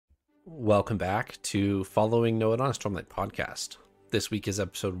Welcome back to Following Noah on a Stormlight podcast. This week is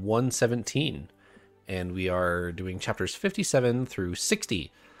episode 117, and we are doing chapters 57 through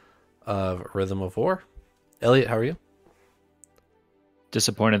 60 of Rhythm of War. Elliot, how are you?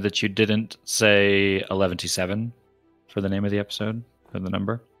 Disappointed that you didn't say 1127 for the name of the episode, or the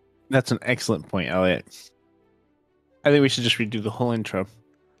number. That's an excellent point, Elliot. I think we should just redo the whole intro.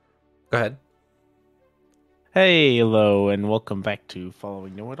 Go ahead. Hey, hello, and welcome back to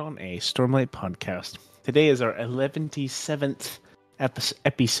Following Noah on a Stormlight podcast. Today is our 117th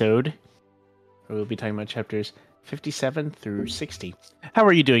episode. We'll be talking about chapters 57 through 60. How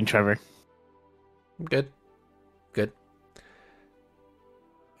are you doing, Trevor? I'm good. Good.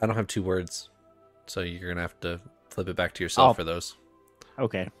 I don't have two words, so you're going to have to flip it back to yourself for those.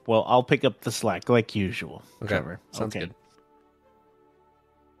 Okay, well, I'll pick up the slack like usual, Okay, Trevor. sounds good.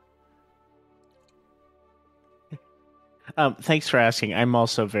 Thanks for asking. I'm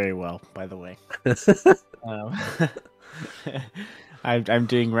also very well, by the way. I'm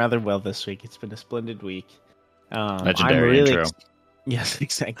doing rather well this week. It's been a splendid week. Legendary intro. Yes,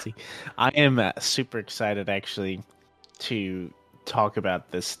 exactly. I am super excited, actually, to talk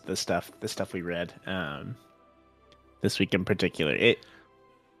about the stuff we read this week in particular.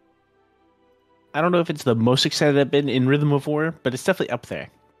 I don't know if it's the most excited I've been in Rhythm of War, but it's definitely up there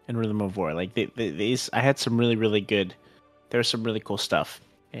in Rhythm of War. Like these, I had some really good. There was some really cool stuff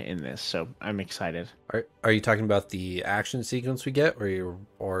in this, so I'm excited. Are you talking about the action sequence we get,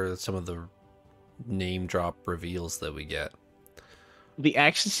 or some of the name drop reveals that we get? The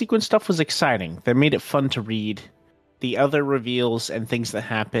action sequence stuff was exciting. That made it fun to read. The other reveals and things that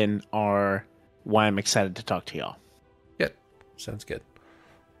happen are why I'm excited to talk to y'all. Good. Sounds good.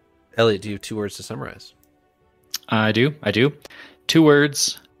 Elliot, do you have two words to summarize? I do. 2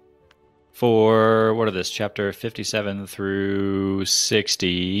 words for, what are this, chapter 57 through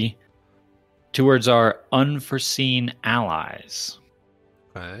 60. 2 words are unforeseen allies.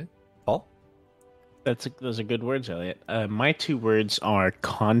 Okay. Paul? Those are good words, Elliot. My 2 words are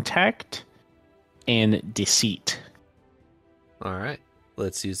contact and deceit. All right.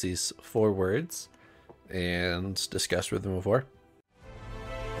 Let's use these 4 words and discuss Rhythm of War.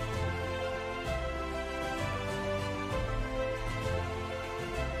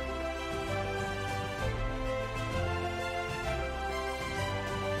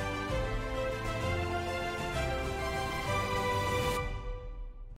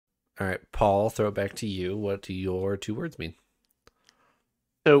 All right, Paul, throw it back to you. What do your 2 words mean?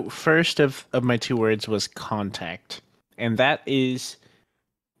 So first of my 2 words was contact. And that is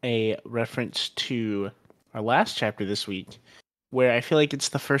a reference to our last chapter this week, where I feel like it's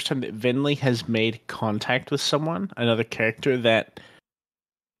the first time that Venli has made contact with someone, another character that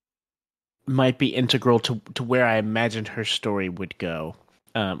might be integral to where I imagined her story would go,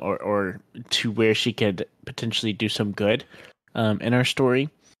 or to where she could potentially do some good in our story.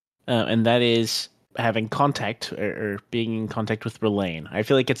 And that is having contact or being in contact with Rlain. I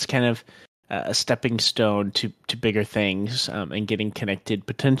feel like it's kind of a stepping stone to bigger things, and getting connected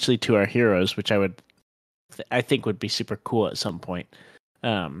potentially to our heroes, which I think would be super cool at some point.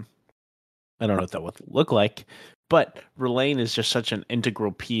 I don't know what that would look like, but Rlain is just such an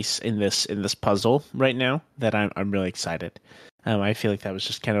integral piece in this puzzle right now that I'm really excited. I feel like that was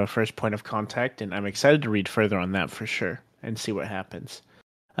just kind of a first point of contact, and I'm excited to read further on that for sure and see what happens.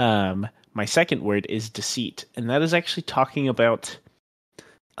 My second word is deceit, and that is actually talking about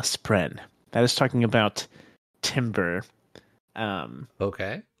a spren. That is talking about timber.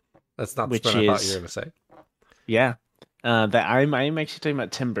 Okay. That's not the Which spin I thought is- you were going to say. Yeah. That I'm actually talking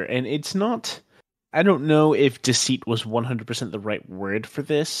about timber, and it's not. I don't know if deceit was 100% the right word for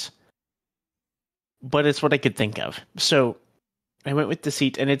this, but it's what I could think of. So I went with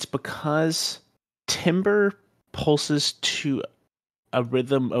deceit, and it's because timber pulses to a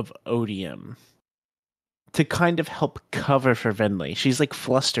rhythm of odium to kind of help cover for Venli. She's like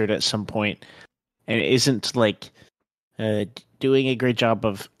flustered at some point and isn't like doing a great job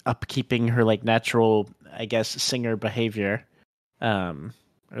of upkeeping her like natural, I guess, singer behavior, or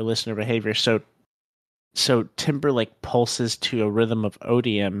listener behavior. So timber like pulses to a rhythm of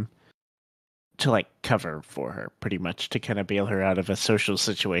odium to like cover for her, pretty much, to kind of bail her out of a social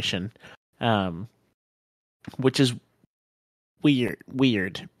situation, which is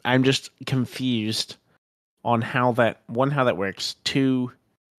weird. I'm just confused on how that works. 2,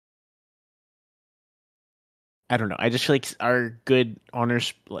 I don't know. I just feel like our good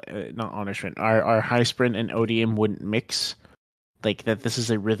our high sprint and odium wouldn't mix. Like that, this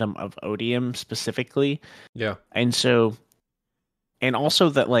is a rhythm of odium specifically. Yeah. And so, and also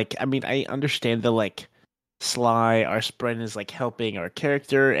that, like, I mean, I understand the like sly. Our spren is like helping our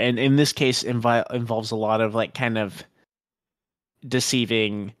character, and in this case, involves a lot of like kind of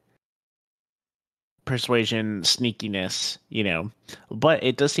deceiving, persuasion, sneakiness, you know. But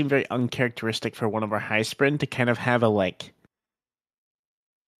it does seem very uncharacteristic for one of our high spren to kind of have a like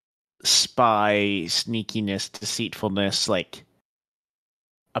spy, sneakiness, deceitfulness, like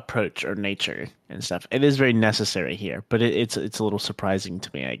approach or nature and stuff. It is very necessary here, but it's a little surprising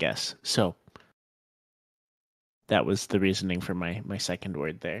to me, I guess. So that was the reasoning for my second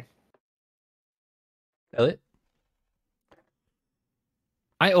word there. Elliot?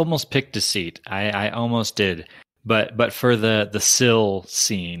 I almost picked deceit. I almost did, but for the Syl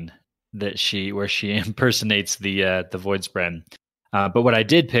scene where she impersonates the Void Spren. But what I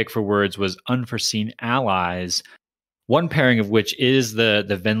did pick for words was unforeseen allies. One pairing of which is the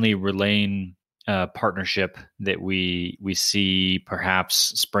Venli-Rlain partnership that we see perhaps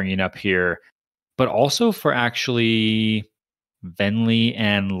springing up here, but also for actually Venli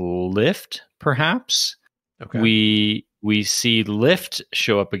and Lift, perhaps. Okay. We see Lift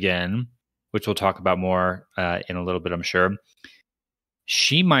show up again, which we'll talk about more in a little bit, I'm sure.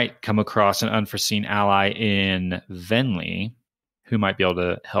 She might come across an unforeseen ally in Venli who might be able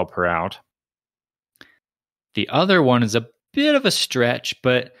to help her out. The other one is a bit of a stretch,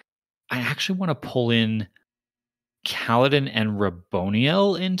 but I actually want to pull in Kaladin and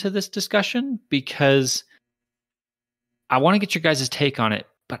Raboniel into this discussion because I want to get your guys' take on it,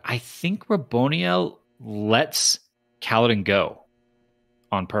 but I think Raboniel lets Kaladin go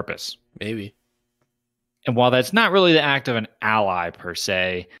on purpose. Maybe. And while that's not really the act of an ally per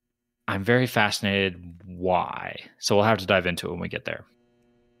se, I'm very fascinated why. So we'll have to dive into it when we get there.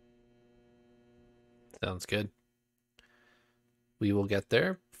 Sounds good. We will get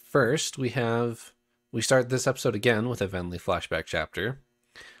there. First, we start this episode again with a Venli flashback chapter.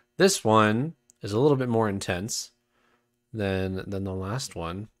 This one is a little bit more intense than the last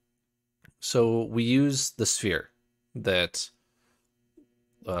one. So we use the sphere that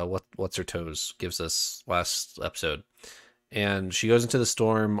what's her toes gives us last episode. And she goes into the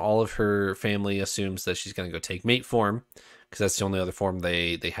storm. All of her family assumes that she's going to go take mate form because that's the only other form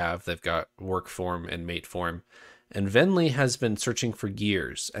they have. They've got work form and mate form. And Venli has been searching for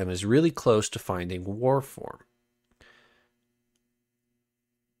years and is really close to finding war form.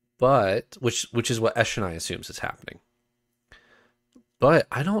 But which is what Eshonai assumes is happening. But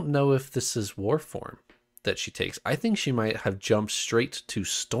I don't know if this is war form that she takes. I think she might have jumped straight to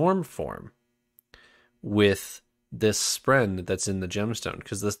storm form with this spren that's in the gemstone,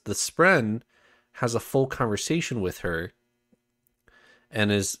 because the spren has a full conversation with her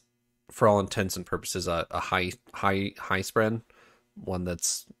and is, for all intents and purposes, a high spren, one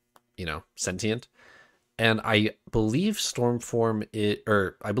that's, sentient. And I believe storm form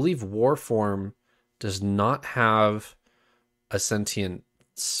I believe war form does not have a sentient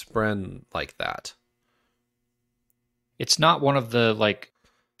spren like that. It's not one of the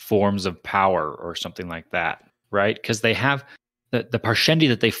forms of power or something like that, right? Because they have the Parshendi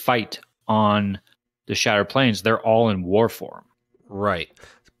that they fight on the Shattered Plains. They're all in war form, right?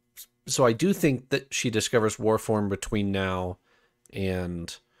 So I do think that she discovers war form between now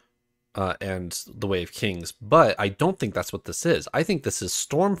and the Way of Kings, but I don't think that's what this is. I think this is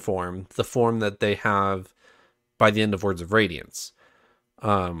storm form, the form that they have by the end of Words of Radiance,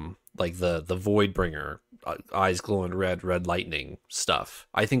 like the Voidbringer, eyes glowing red lightning stuff.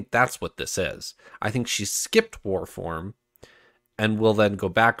 I think that's what this is. I think she skipped war form and will then go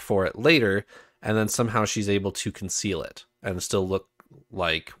back for it later, and then somehow she's able to conceal it and still look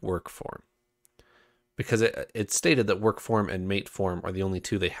like work form. Because it's stated that work form and mate form are the only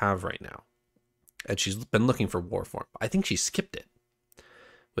two they have right now. And she's been looking for war form. I think she skipped it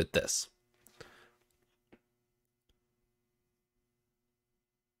with this.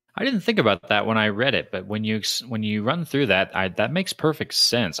 I didn't think about that when I read it, but when you run through that, that makes perfect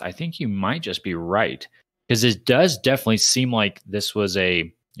sense. I think you might just be right, because it does definitely seem like this was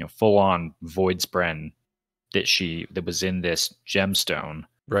a full-on void spren that was in this gemstone,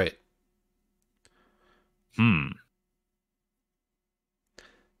 right? And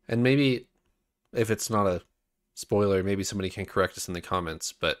maybe if it's not a spoiler, maybe somebody can correct us in the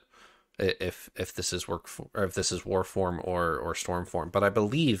comments, but if this is or if this is war form or storm form, but I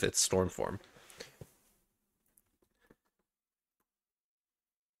believe it's storm form.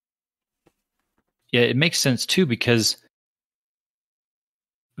 Yeah, it makes sense too, because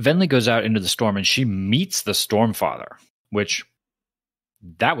Venli goes out into the storm and she meets the Stormfather, which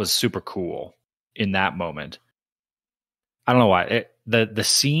that was super cool in that moment. I don't know why. The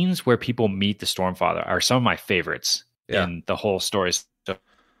scenes where people meet the Stormfather are some of my favorites in the whole story. So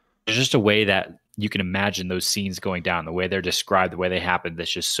it's just a way that you can imagine those scenes going down, the way they're described, the way they happen.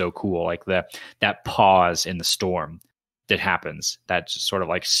 That's just so cool. Like that pause in the storm that happens, that's just sort of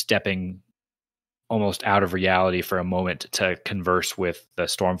like stepping almost out of reality for a moment to converse with the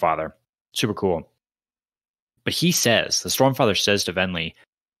Stormfather. Super cool. But the Stormfather says to Venli,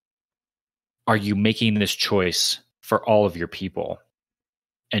 are you making this choice for all of your people?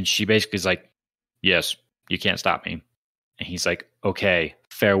 And she basically is like, yes, you can't stop me. And he's like, okay,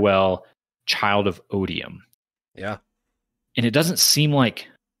 farewell, child of Odium. Yeah. And it doesn't seem like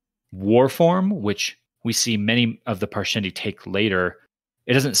war form, which we see many of the Parshendi take later.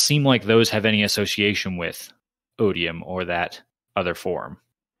 It doesn't seem like those have any association with Odium or that other form.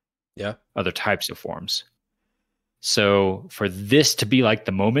 Yeah. Other types of forms. So for this to be like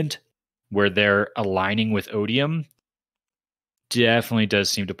the moment where they're aligning with Odium, definitely does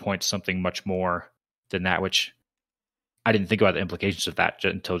seem to point to something much more than that, which I didn't think about the implications of that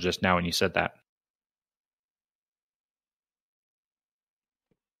until just now when you said that.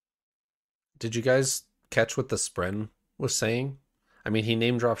 Did you guys catch what the Spren was saying? I mean, he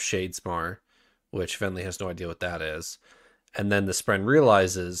name drops Shadesmar, which Venli has no idea what that is. And then the Spren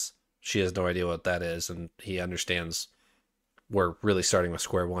realizes she has no idea what that is, and he understands we're really starting with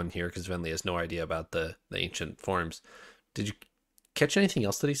square one here because Venli has no idea about the ancient forms. Did you catch anything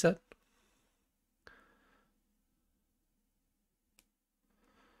else that he said?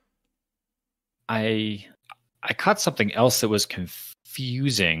 I caught something else that was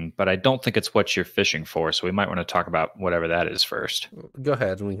confusing, but I don't think it's what you're fishing for, so we might want to talk about whatever that is first. Go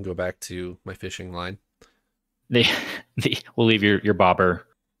ahead, and we can go back to my fishing line. We'll leave your bobber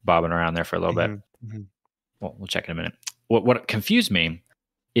bobbing around there for a little bit. Mm-hmm. Well, we'll check in a minute. What confused me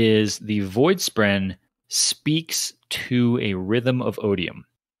is the Void Spren speaks to a rhythm of Odium.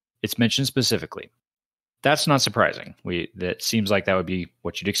 It's mentioned specifically. That's not surprising. That seems like that would be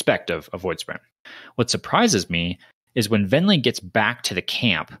what you'd expect of a Void Spren. What surprises me is when Venli gets back to the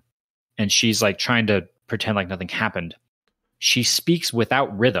camp and she's like trying to pretend like nothing happened, she speaks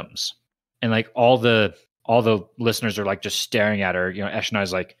without rhythms. And like all the listeners are like just staring at her.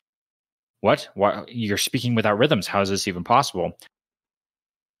 Eshonai's like, what? Why you're speaking without rhythms? How is this even possible?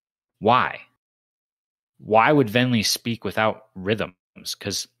 Why? Why would Venli speak without rhythms?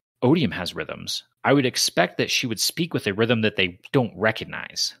 Because Odium has rhythms. I would expect that she would speak with a rhythm that they don't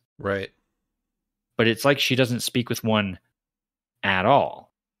recognize. Right. But it's like she doesn't speak with one at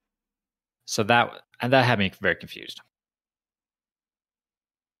all. So that had me very confused.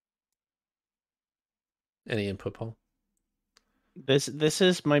 Any input, Paul? This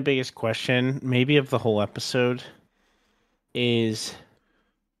is my biggest question, maybe of the whole episode, is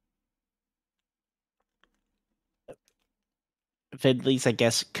Venli's, I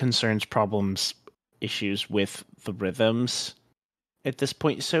guess, concerns, problems, issues with the rhythms at this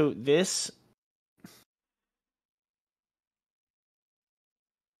point. So this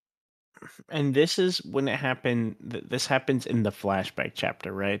is when it happened. This happens in the flashback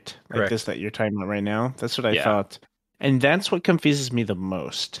chapter, right? Like Correct. this that you're talking about right now. That's what I Yeah. thought. And that's what confuses me the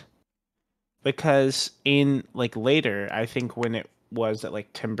most. Because in like later, I think when it was that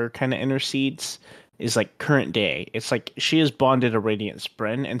like Timber kind of intercedes is like current day. It's like she has bonded a Radiant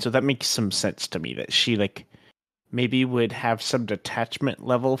Spren, and so that makes some sense to me that she like maybe would have some detachment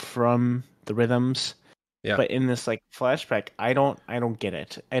level from the rhythms. Yeah. But in this like flashback, I don't get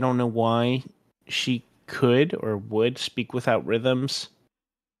it. I don't know why she could or would speak without rhythms.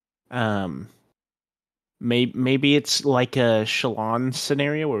 Maybe it's like a Shallan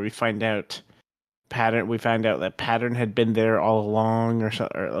scenario where we find out that Pattern had been there all along, or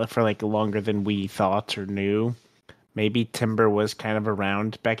for like longer than we thought or knew. Maybe Timber was kind of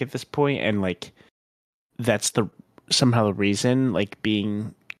around back at this point, and like that's somehow the reason, like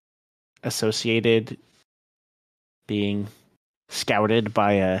being associated, being scouted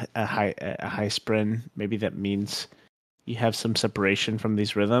by a high Spren. Maybe that means you have some separation from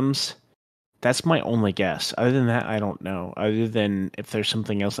these rhythms. That's my only guess. Other than that, I don't know. Other than if there's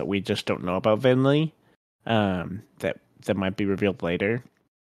something else that we just don't know about Venli, that might be revealed later.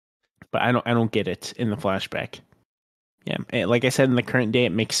 But I don't get it in the flashback. Yeah, like I said, in the current day, it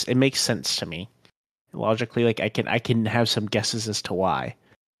makes sense to me. Logically, like I can have some guesses as to why.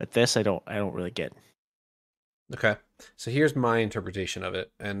 But this, I don't really get. Okay, so here's my interpretation of it,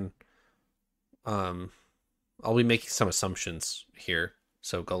 and I'll be making some assumptions here,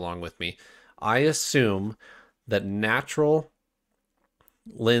 so go along with me. I assume that natural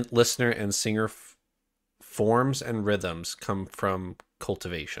listener and singer forms and rhythms come from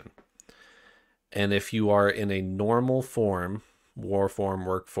cultivation. And if you are in a normal form, war form,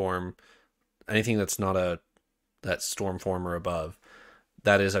 work form, anything that's not that storm form or above,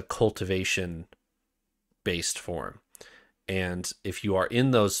 that is a cultivation based form. And if you are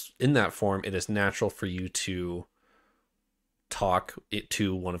in that form, it is natural for you to talk it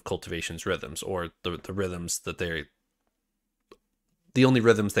to one of cultivation's rhythms, or the rhythms that the only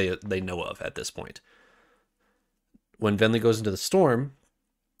rhythms they know of at this point. When Venli goes into the storm,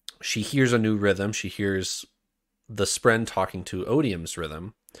 she hears a new rhythm. She hears the Spren talking to Odium's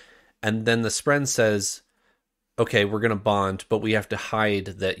rhythm. And then the Spren says, okay, we're going to bond, but we have to hide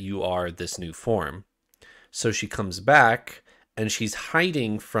that you are this new form. So she comes back, and she's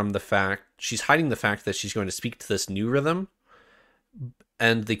hiding the fact that she's going to speak to this new rhythm,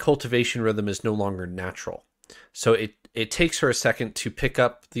 and the cultivation rhythm is no longer natural. So it takes her a second to pick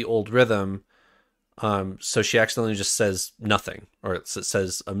up the old rhythm. So she accidentally just says nothing, or it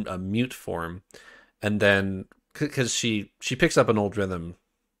says a mute form. And then, because she picks up an old rhythm,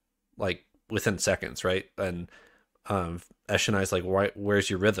 like, within seconds, right? And Eshonai's like, where's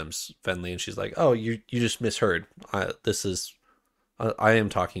your rhythms, Venli? And she's like, oh, you just misheard. I am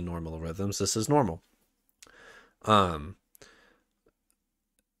talking normal rhythms. This is normal.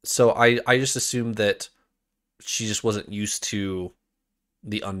 So I just assumed that she just wasn't used to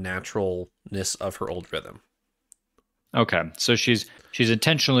the unnaturalness of her old rhythm. Okay, so she's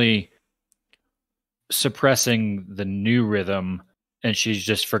intentionally suppressing the new rhythm, and she's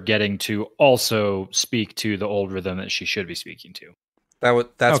just forgetting to also speak to the old rhythm that she should be speaking to.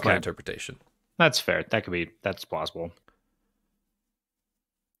 That's okay. My interpretation. That's fair. That's plausible.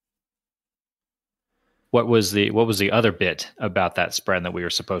 What was the other bit about that Spren that we were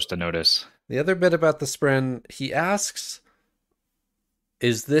supposed to notice? The other bit about the Spren, he asks,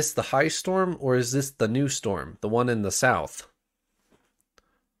 is this the high storm, or is this the new storm, the one in the south?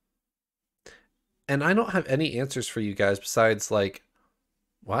 And I don't have any answers for you guys besides, like,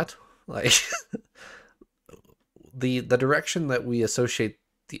 what? Like, the direction that we associate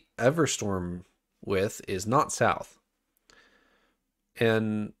the Everstorm with is not south.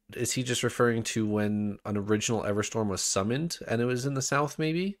 And is he just referring to when an original Everstorm was summoned and it was in the south,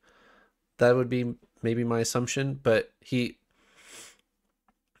 maybe? That would be maybe my assumption, but he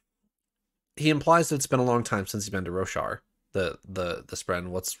implies that it's been a long time since he's been to Roshar. The Spren,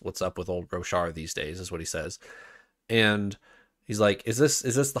 what's up with old Roshar these days, is what he says. And he's like, is this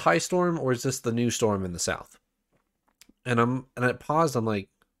the high storm, or is this the new storm in the south? And I paused, I'm like,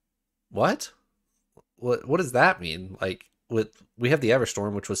 what does that mean? Like, we have the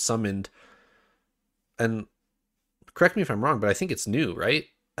Everstorm, which was summoned, and correct me if I'm wrong, but I think it's new, right?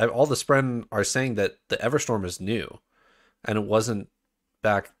 All the Spren are saying that the Everstorm is new, and it wasn't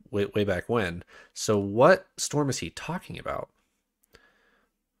back way back when. So what storm is he talking about?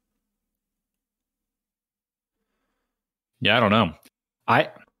 Yeah, I don't know. I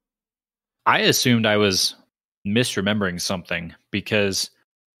assumed I was misremembering something, because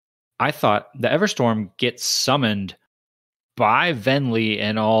I thought the Everstorm gets summoned by Venli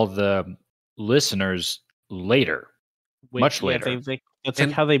and all the listeners later. Much later. That's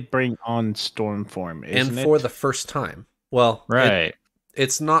like how they bring on Stormform, isn't it? And for the first time. Well, right.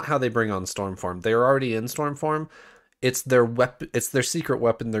 It's not how they bring on Stormform. They're already in Stormform. It's their weapon. It's their secret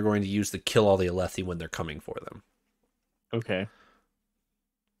weapon they're going to use to kill all the Alethi when they're coming for them. Okay.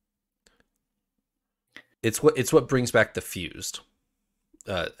 It's what brings back the fused.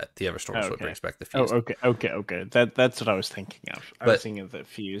 The Everstorm is what brings back the fused. Oh, okay. That's what I was thinking of. I was thinking of the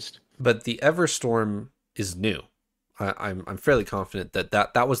fused. But the Everstorm is new. I'm fairly confident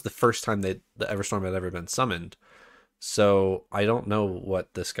that was the first time the Everstorm had ever been summoned. So I don't know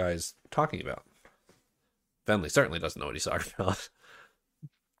what this guy's talking about. Venli certainly doesn't know what he's talking about.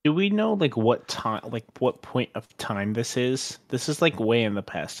 Do we know what time, what point of time this is? This is way in the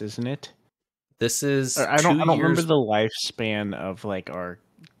past, isn't it? This is I don't remember the lifespan of our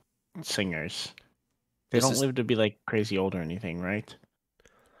singers. They don't live to be crazy old or anything, right?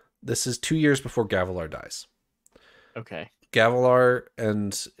 This is 2 years before Gavilar dies. Okay. Gavilar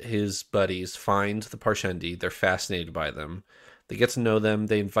and his buddies find the Parshendi. They're fascinated by them. They get to know them.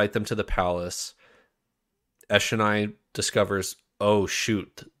 They invite them to the palace. Eshonai discovers, oh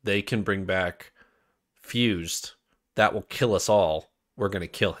shoot, they can bring back Fused. That will kill us all. We're going to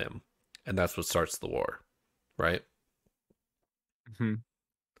kill him. And that's what starts the war, right? Mm-hmm.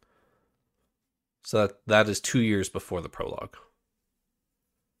 So that is 2 years before the prologue.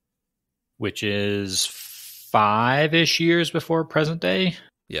 Which is 5-ish years before present day?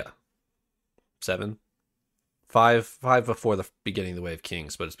 Yeah. 7. 5 before the beginning of the Way of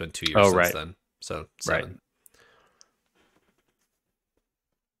Kings, but it's been 2 years since then. So 7. Right.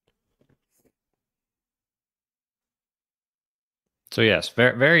 So yes,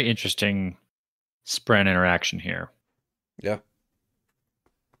 very, very interesting Spren interaction here. Yeah.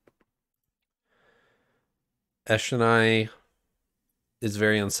 Eshonai is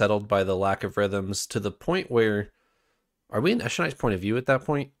very unsettled by the lack of rhythms to the point where, are we in Eshonai's point of view at that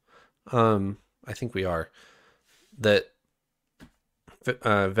point? I think we are. That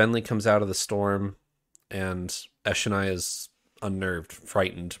Venli comes out of the storm and Eshonai is unnerved,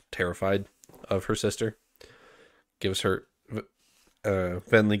 frightened, terrified of her sister. Venli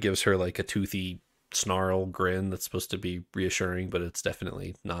gives her like a toothy snarl grin that's supposed to be reassuring, but it's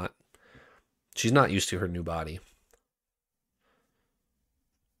definitely not. She's not used to her new body.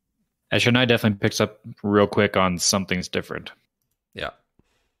 Eshonai definitely picks up real quick on something's different. Yeah.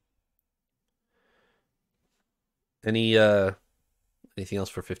 Anything else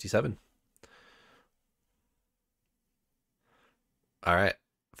for 57? All right.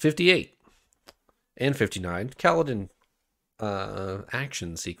 58 and 59. Kaladin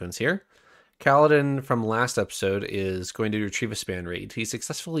action sequence here. Kaladin from last episode is going to retrieve a span reed. He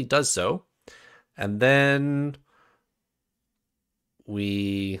successfully does so. And then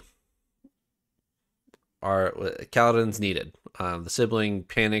Kaladin's needed. The sibling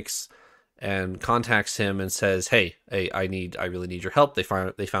panics and contacts him and says, hey, I really need your help. They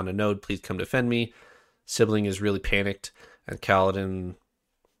found a node. Please come defend me. Sibling is really panicked, and Kaladin,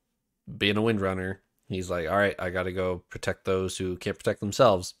 being a Windrunner, he's like, all right, I got to go protect those who can't protect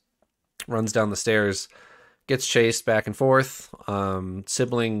themselves. Runs down the stairs, gets chased back and forth.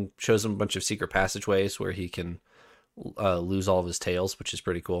 Sibling shows him a bunch of secret passageways where he can lose all of his tails, which is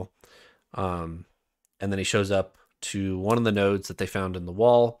pretty cool. And then he shows up to one of the nodes that they found in the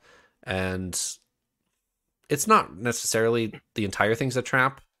wall, and it's not necessarily the entire thing's a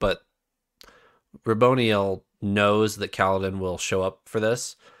trap, but Raboniel knows that Kaladin will show up for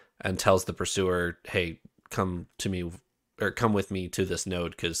this and tells the pursuer, hey, come with me to this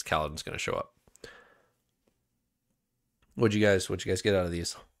node because Kaladin's going to show up. What'd you guys get out of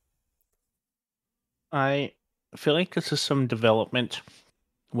these? I feel like this is some development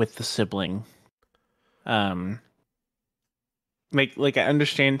with the sibling. Like I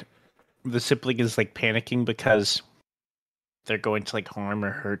understand the sibling is like panicking because they're going to like harm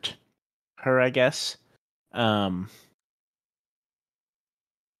or hurt her, I guess. So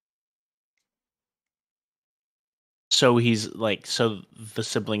the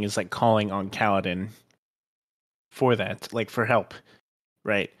sibling is like calling on Kaladin for that, like for help,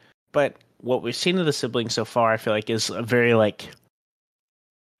 right? But what we've seen of the sibling so far, I feel like, is a very like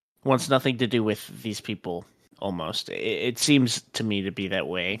wants nothing to do with these people. Almost, it seems to me to be that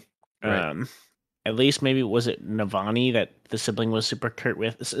way. Right. At least maybe was it Navani that the sibling was super curt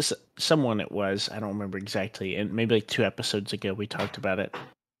with? Someone it was. I don't remember exactly. And maybe like 2 episodes ago we talked about it.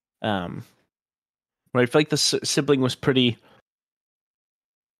 But I feel like the sibling was pretty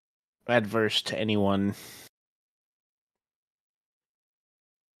adverse to anyone.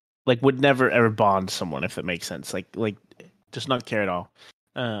 Like would never ever bond someone, if that makes sense. Like does not care at all.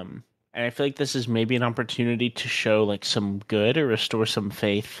 And I feel like this is maybe an opportunity to show like some good or restore some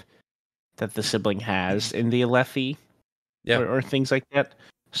faith that the sibling has in the Alethi, or things like that.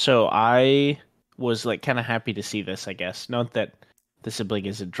 So I was like kind of happy to see this, I guess. Not that the sibling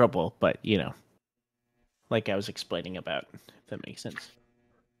is in trouble, but like I was explaining about, if that makes sense.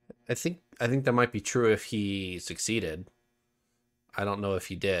 I think that might be true if he succeeded. I don't know if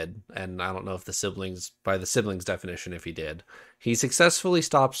he did, and I don't know if by the siblings' definition, if he did. He successfully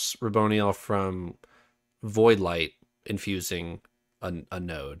stops Raboniel from Void Light infusing a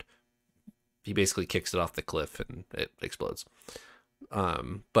node. He basically kicks it off the cliff and it explodes.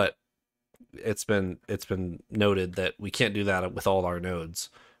 But it's been noted that we can't do that with all our nodes,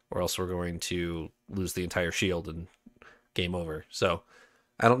 or else we're going to lose the entire shield and game over. So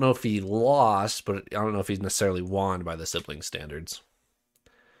I don't know if he lost, but I don't know if he's necessarily won by the sibling standards.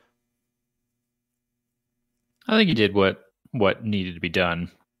 I think he did what needed to be done,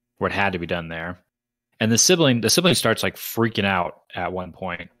 what had to be done there. And the sibling starts like freaking out at one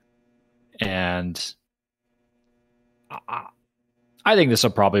point. And I think this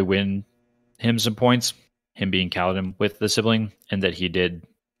will probably win him some points, him being Kaladin with the sibling, and that he did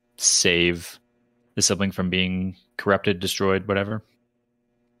save the sibling from being corrupted, destroyed, whatever.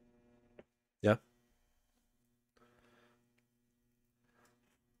 Yeah.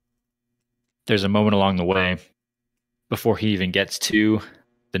 There's a moment along the way before he even gets to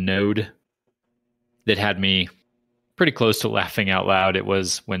the node that had me pretty close to laughing out loud. It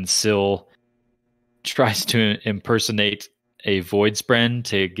was when Syl tries to impersonate a void spren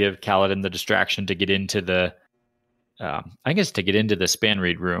to give Kaladin the distraction to get into the span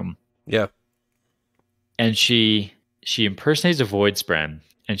reed room. Yeah. And she impersonates a void spren,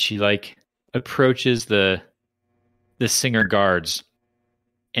 and she like approaches the singer guards,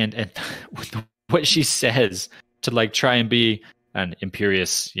 and the what she says to like try and be an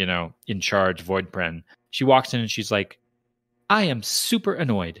imperious, in charge Voidbren. She walks in and she's like, I am super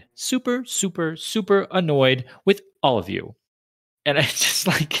annoyed. Super, super, super annoyed with all of you. And I just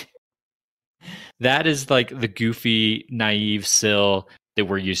like, that is like the goofy, naive Syl that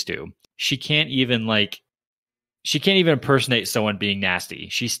we're used to. She can't even impersonate someone being nasty.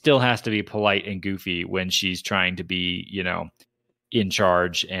 She still has to be polite and goofy when she's trying to be, in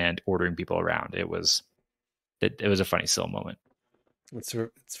charge and ordering people around. It was a funny Syl moment. It's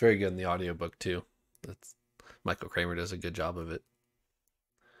very good in the audiobook too. Michael Kramer does a good job of it.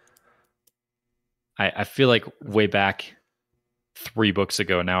 I feel like way back 3 books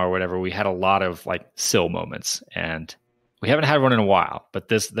ago now or whatever, we had a lot of like Syl moments, and we haven't had one in a while, but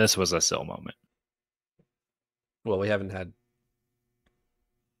this was a Syl moment. Well, we haven't had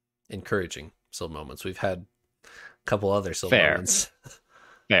encouraging Syl moments. We've had a couple other Syl moments.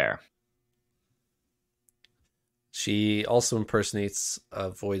 Fair. She also impersonates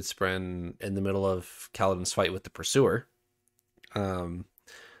Voidspren in the middle of Kaladin's fight with the Pursuer.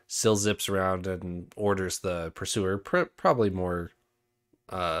 Syl zips around and orders the Pursuer, probably more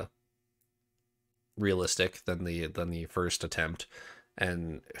realistic than the first attempt,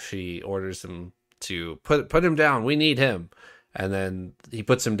 and she orders him to put him down. We need him. And then he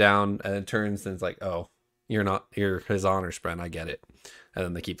puts him down and it turns and it's like, oh, you're his honor, Spren. I get it. And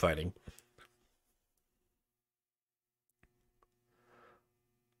then they keep fighting.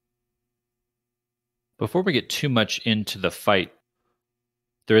 Before we get too much into the fight,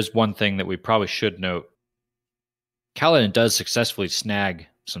 there is one thing that we probably should note. Kaladin does successfully snag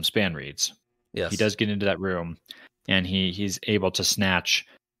some span reeds. Yes. He does get into that room, and he's able to snatch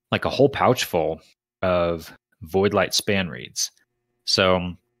like a whole pouch full of Voidlight span reeds.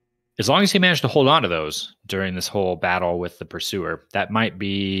 So as long as he managed to hold on to those during this whole battle with the Pursuer, that might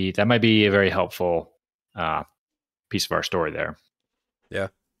be a very helpful piece of our story there. Yeah.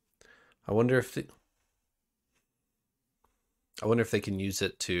 I wonder if they can use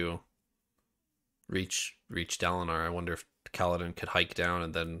it to reach Dalinar. I wonder if Kaladin could hike down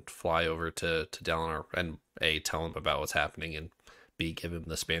and then fly over to Dalinar and A, tell him about what's happening, and B, give him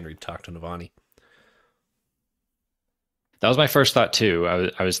the span reed talk to Navani. That was my first thought too.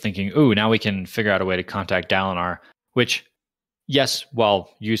 I was thinking, ooh, now we can figure out a way to contact Dalinar, which, yes,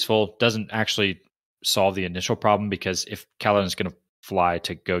 while useful, doesn't actually solve the initial problem, because if Kaladin's going to fly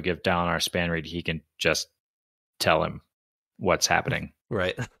to go give Dalinar a span reed, he can just tell him what's happening.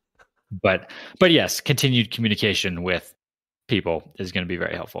 Right. But yes, continued communication with people is going to be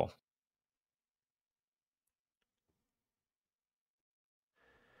very helpful.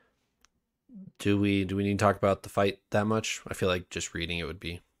 Do we need to talk about the fight that much? I feel like just reading it would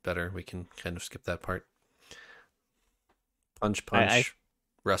be better. We can kind of skip that part. Punch,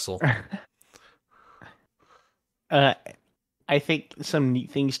 wrestle. I think some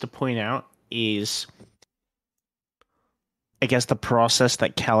neat things to point out is, I guess, the process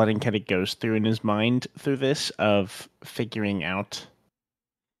that Kaladin kind of goes through in his mind through this, of figuring out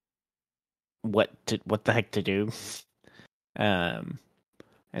what the heck to do.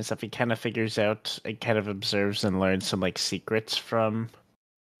 And stuff. He kind of figures out and kind of observes and learns some like secrets from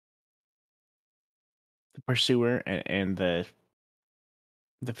the Pursuer and the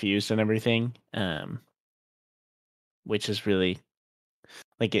fuse and everything. Which is really,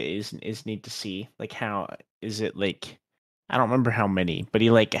 like, it is neat to see. Like, how is it, like, I don't remember how many, but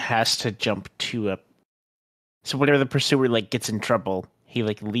he like has to jump to so whenever the Pursuer like gets in trouble, he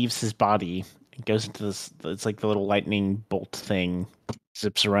like leaves his body and goes into this, it's like the little lightning bolt thing,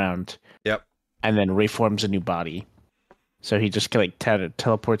 zips around. Yep. And then reforms a new body. So he just like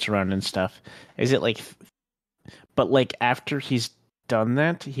teleports around and stuff. Is it like, but like after he's done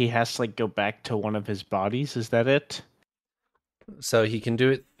that, he has to like go back to one of his bodies? Is that it? So he can do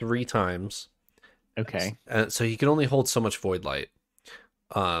it 3 times. Okay. So he can only hold so much void light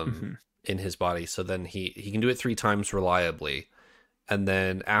in his body. So then he can do it 3 times reliably. And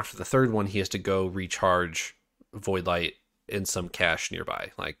then after the 3rd one, he has to go recharge void light in some cache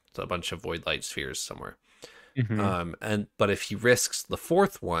nearby, like a bunch of void light spheres somewhere. But if he risks the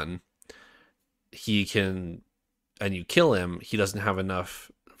 4th one, he can, and you kill him, he doesn't have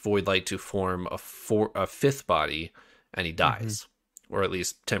enough void light to form a 5th body, and he dies. Or at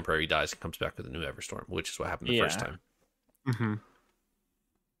least temporary dies and comes back with a new Everstorm, which is what happened the first time.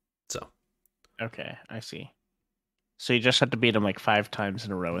 So. Okay, I see. So you just have to beat him like 5 times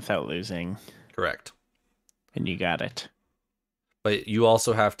in a row without losing. Correct. And you got it. But you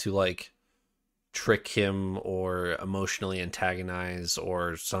also have to like trick him or emotionally antagonize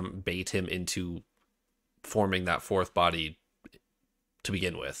or bait him into forming that 4th body to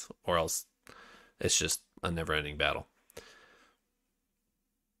begin with, or else It's just a never-ending battle.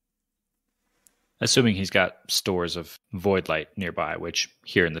 Assuming he's got stores of void light nearby, which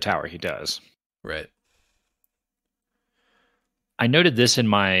here in the tower he does. Right. I noted this in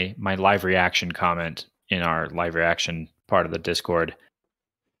my live reaction comment in our live reaction part of the Discord.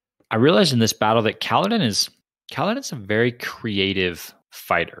 I realized in this battle that Kaladin is a very creative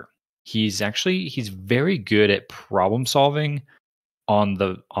fighter. He's very good at problem solving on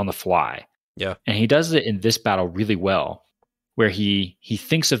the fly. Yeah. And he does it in this battle really well, where he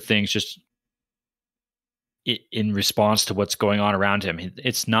thinks of things just in response to what's going on around him.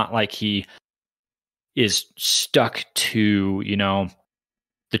 It's not like he is stuck to,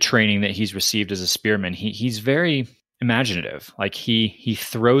 the training that he's received as a spearman. He's very imaginative. Like he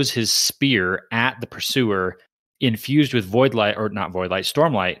throws his spear at the pursuer infused with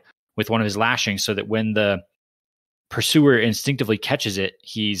stormlight with one of his lashings, so that when the pursuer instinctively catches it,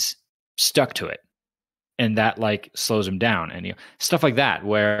 he's stuck to it. And that slows him down, and stuff like that,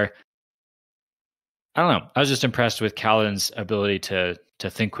 where I don't know. I was just impressed with Kaladin's ability to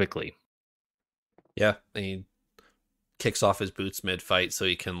think quickly. Yeah, and he kicks off his boots mid-fight so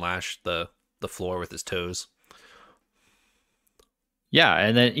he can lash the floor with his toes. Yeah,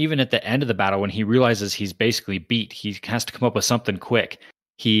 and then even at the end of the battle, when he realizes he's basically beat, he has to come up with something quick.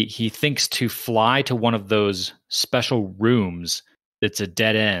 He thinks to fly to one of those special rooms that's a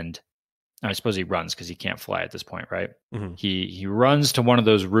dead end. I suppose he runs because he can't fly at this point, right? Mm-hmm. He runs to one of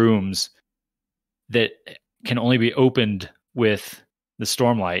those rooms that can only be opened with the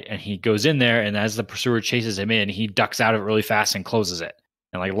stormlight, and he goes in there, and as the pursuer chases him in, he ducks out of it really fast and closes it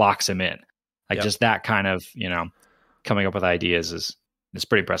and locks him in. Just that kind of, coming up with ideas is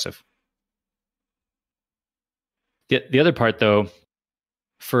pretty impressive. The other part, though,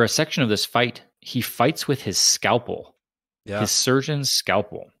 for a section of this fight, he fights with his scalpel, his surgeon's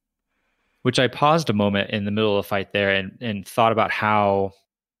scalpel, which I paused a moment in the middle of the fight there and thought about how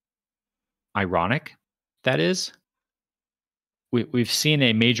ironic that is. We've seen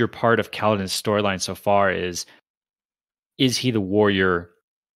a major part of Kaladin's storyline so far is he the warrior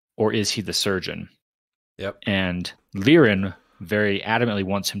or is he the surgeon? Yep. And Lirin very adamantly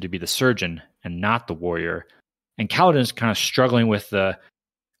wants him to be the surgeon and not the warrior. And Kaladin's kind of struggling with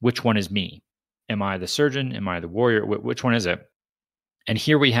which one is me? Am I the surgeon? Am I the warrior? Which one is it? And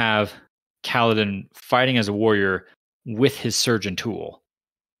here we have Kaladin fighting as a warrior with his surgeon tool,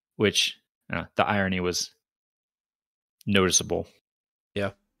 which the irony was noticeable.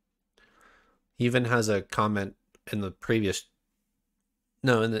 Yeah. He even has a comment in the previous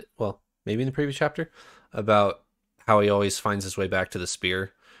chapter about how he always finds his way back to the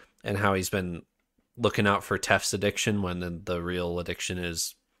spear and how he's been looking out for Tef's addiction when the real addiction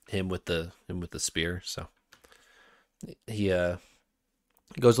is him with the spear. So he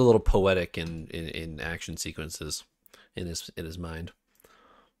goes a little poetic in action sequences in his mind.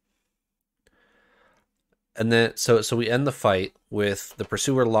 And then so we end the fight with the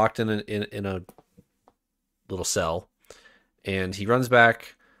pursuer locked in a little cell, and he runs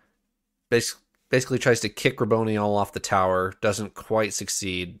back, basically tries to kick Raboniel off the tower, doesn't quite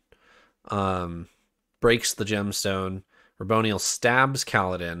succeed, breaks the gemstone. Raboniel stabs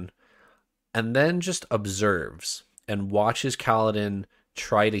Kaladin, and then just observes and watches Kaladin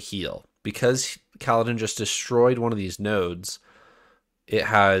try to heal. Because Kaladin just destroyed one of these nodes, it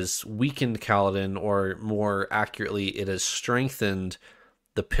has weakened Kaladin, or more accurately, it has strengthened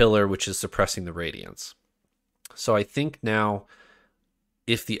the pillar which is suppressing the radiance. So I think now,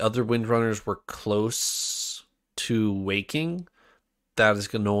 if the other Windrunners were close to waking, that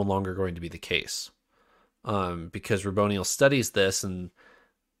is no longer going to be the case. Because Raboniel studies this, and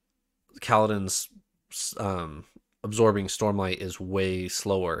Kaladin's absorbing Stormlight is way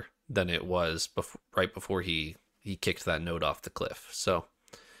slower than it was right before he kicked that node off the cliff. So,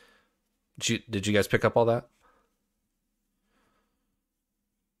 did you guys pick up all that?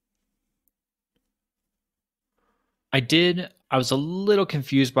 I did. I was a little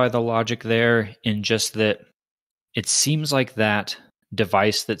confused by the logic there, in just that it seems like that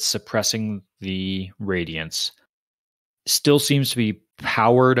device that's suppressing the radiance still seems to be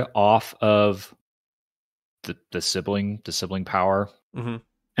powered off of the sibling power. Mm-hmm.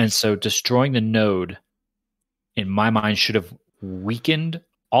 And so destroying the node, in my mind, should have weakened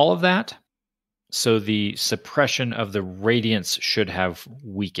all of that. So the suppression of the radiance should have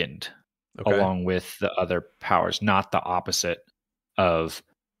weakened along with the other powers, not the opposite of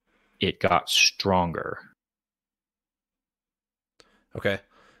it got stronger. Okay.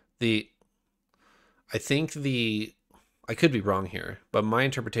 I could be wrong here, but my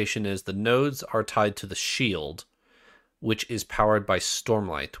interpretation is the nodes are tied to the shield, which is powered by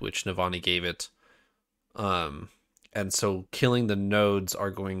Stormlight, which Navani gave it And so killing the nodes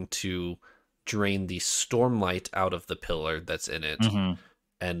are going to drain the stormlight out of the pillar that's in it,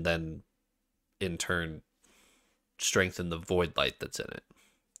 and then in turn strengthen the void light that's in it.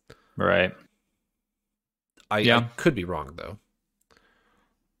 Right. I could be wrong, though.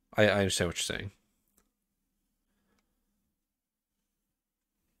 I understand what you're saying.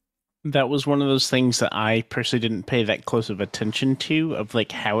 That was one of those things that I personally didn't pay that close of attention to, of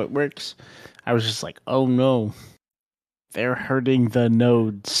like how it works. I was just like, oh no, they're hurting the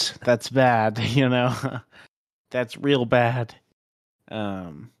nodes. That's bad, you know? That's real bad.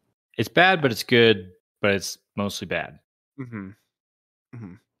 It's bad, but it's good, but it's mostly bad. Mm-hmm.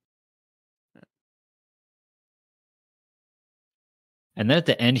 Mm-hmm. And then at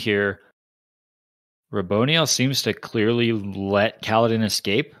the end here, Raboniel seems to clearly let Kaladin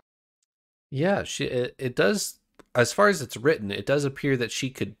escape. Yeah, it does. As far as it's written, it does appear that she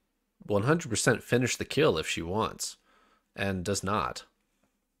could 100% finish the kill if she wants, and does not.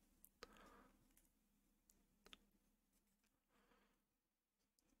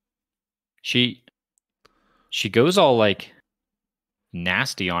 She goes all like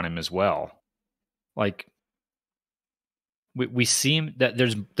nasty on him as well. Like we seem that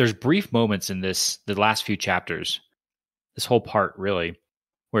there's brief moments in the last few chapters, this whole part really,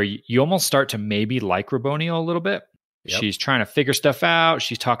 where you almost start to maybe like Raboniel a little bit. Yep. She's trying to figure stuff out.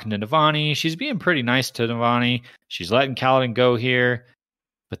 She's talking to Navani. She's being pretty nice to Navani. She's letting Kaladin go here.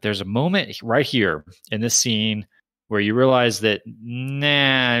 But there's a moment right here in this scene where you realize that,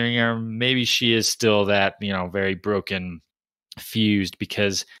 maybe she is still that, very broken, fused,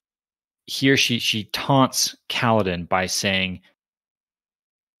 because here she taunts Kaladin by saying,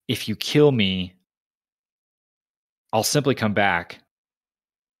 if you kill me, I'll simply come back.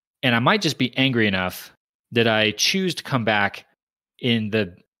 And I might just be angry enough that I choose to come back in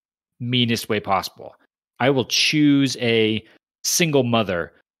the meanest way possible. I will choose a single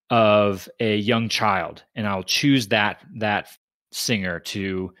mother of a young child, and I'll choose that singer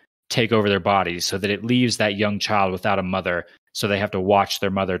to take over their bodies so that it leaves that young child without a mother, so they have to watch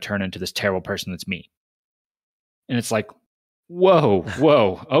their mother turn into this terrible person that's me. And it's like, whoa,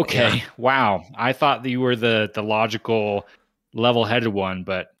 okay, yeah. Wow. I thought that you were the logical, level-headed one,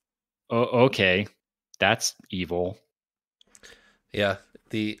 but okay, that's evil. Yeah,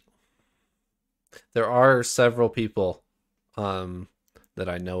 there are several people that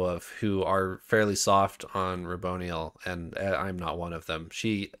I know of who are fairly soft on Raboniel, and I'm not one of them.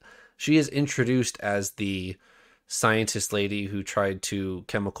 She is introduced as the scientist lady who tried to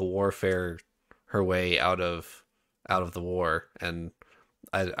chemical warfare her way out of the war, and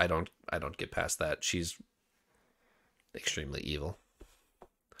I don't get past that. She's extremely evil.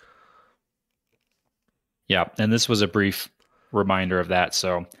 Yeah, and this was a brief reminder of that.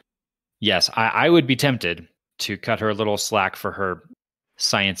 So, yes, I would be tempted to cut her a little slack for her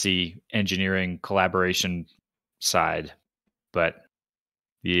science-y engineering collaboration side, but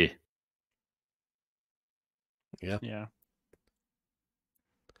yeah.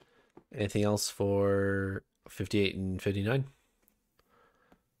 Anything else for 58 and 59?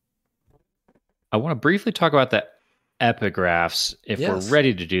 I want to briefly talk about the epigraphs if we're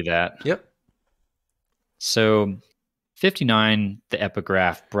ready to do that. Yep. So 59, the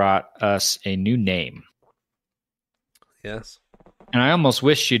epigraph brought us a new name. Yes. And I almost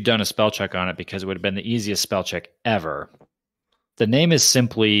wish she'd done a spell check on it, because it would have been the easiest spell check ever. The name is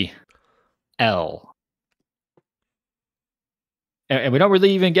simply L. And we don't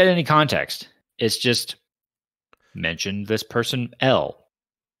really even get any context. It's just mention this person L.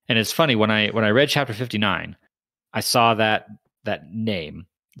 And it's funny, when I read chapter 59, I saw that name.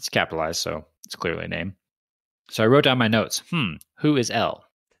 It's capitalized, so it's clearly a name. So I wrote down my notes. Who is L?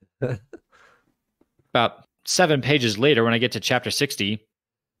 About 7 pages later, when I get to chapter 60,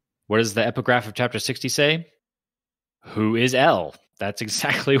 what does the epigraph of chapter 60 say? Who is L? That's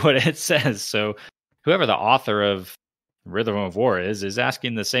exactly what it says. So whoever the author of Rhythm of War is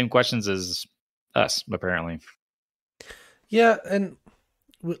asking the same questions as us, apparently. Yeah, and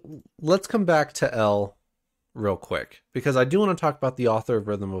let's come back to L real quick, because I do want to talk about the author of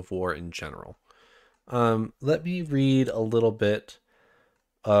Rhythm of War in general. Let me read a little bit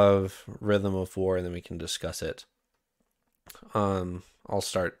of Rhythm of War, and then we can discuss it. I'll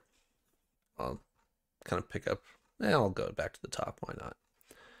kind of pick up. I'll go back to the top. Why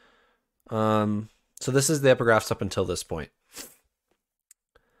not? So this is the epigraphs up until this point.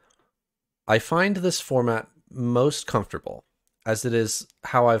 I find this format most comfortable, as it is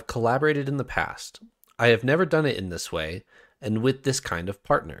how I've collaborated in the past. I have never done it in this way, and with this kind of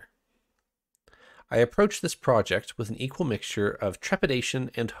partner. I approach this project with an equal mixture of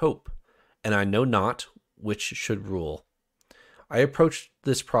trepidation and hope, and I know not which should rule. I approached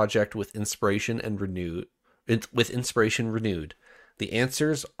this project with inspiration renewed. The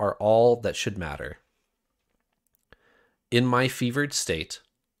answers are all that should matter. In my fevered state,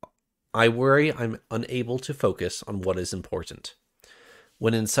 I worry I'm unable to focus on what is important.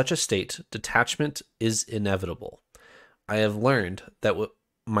 When in such a state, detachment is inevitable. I have learned that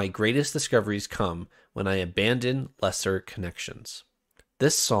my greatest discoveries come when I abandon lesser connections.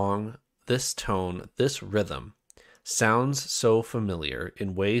 This song, this tone, this rhythm sounds so familiar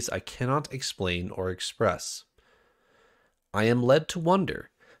in ways I cannot explain or express. I am led to wonder,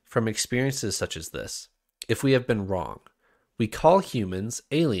 from experiences such as this, if we have been wrong. We call humans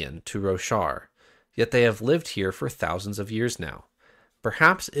alien to Roshar, yet they have lived here for thousands of years now.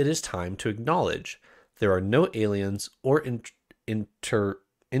 Perhaps it is time to acknowledge there are no aliens or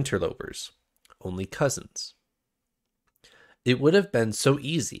interlopers, only cousins. It would have been so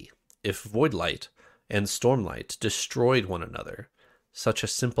easy if Voidlight and Stormlight destroyed one another. Such a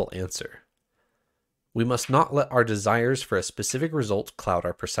simple answer. We must not let our desires for a specific result cloud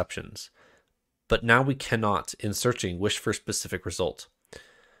our perceptions. But now we cannot, in searching, wish for a specific result.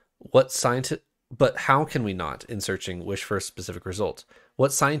 But how can we not, in searching, wish for a specific result?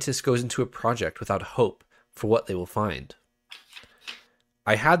 What scientist goes into a project without hope for what they will find?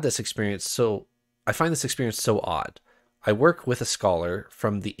 I find this experience so odd. I work with a scholar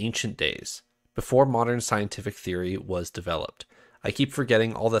from the ancient days, before modern scientific theory was developed. I keep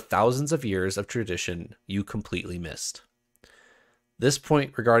forgetting all the thousands of years of tradition you completely missed. This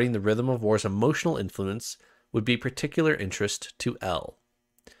point regarding the Rhythm of War's emotional influence would be particular interest to L.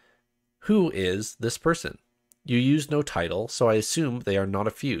 Who is this person? You use no title, so I assume they are not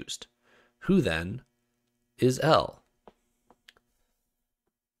effused. Who, then, is L?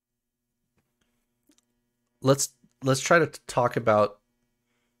 Let's try to talk about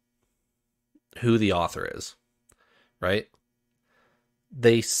who the author is, right?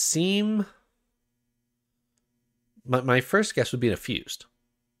 They seem... My first guess would be an effused.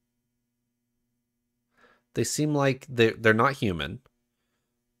 They seem like they're not human,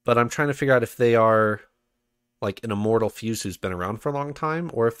 but I'm trying to figure out if they are like an immortal fuse who's been around for a long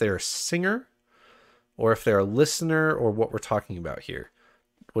time, or if they're a singer, or if they're a listener, or what we're talking about here.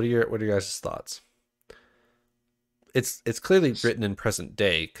 What are your guys' thoughts? It's clearly written in present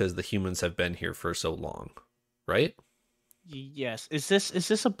day because the humans have been here for so long, right? Yes. Is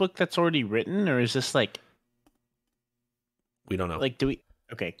this a book that's already written, or is this like... We don't know. Like, do we...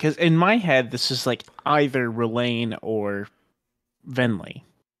 Okay, because in my head, this is like either R'Laine or Venli.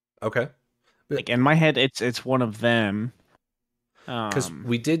 Okay. Like, in my head, it's one of them. Because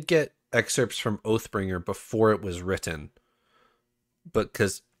we did get excerpts from Oathbringer before it was written. But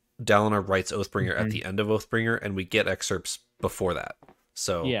because Dalinar writes Oathbringer at the end of Oathbringer, and we get excerpts before that.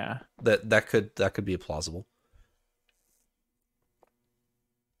 So yeah, that could be plausible.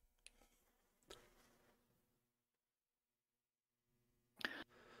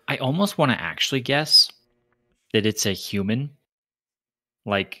 I almost want to actually guess that it's a human,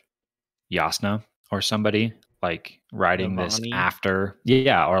 like Yasna or somebody, like writing this Navani. after,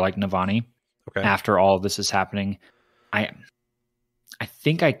 or like Navani, after all this is happening. I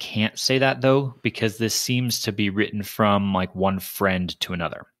think I can't say that though, because this seems to be written from like one friend to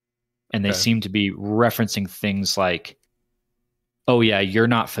another, and they seem to be referencing things like, "Oh yeah, you're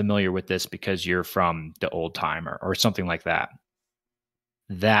not familiar with this because you're from the old time," or something like that.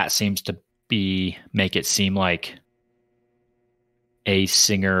 That seems to make it seem like a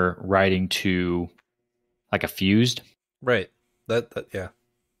singer writing to like a fused. Right. That yeah.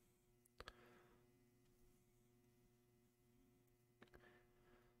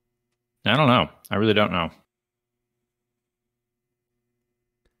 I don't know. I really don't know.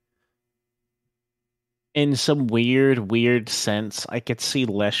 In some weird sense, I could see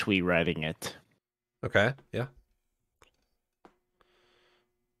Leshwi writing it. Okay, yeah.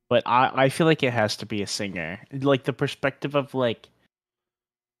 But I feel like it has to be a singer. Like the perspective of like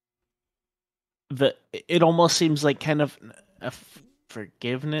it almost seems like kind of a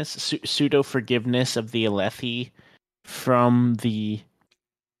forgiveness, pseudo forgiveness of the Alethi from the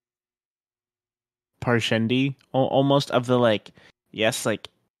Parshendi, almost of the like, yes, like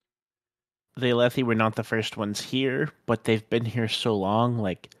the Alethi were not the first ones here, but they've been here so long,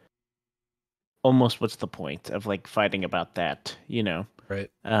 like almost what's the point of like fighting about that, you know? Right.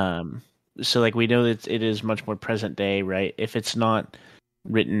 So like we know that it is much more present day, right? If it's not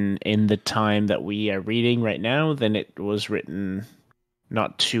written in the time that we are reading right now, then it was written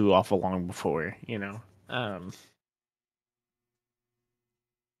not too awful long before, you know. And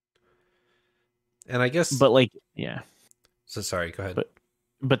I guess, but like, yeah. So sorry, go ahead.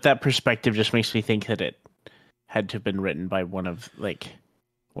 But that perspective just makes me think that had to have been written by one of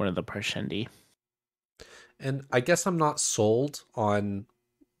the Parshendi. And I guess I'm not sold on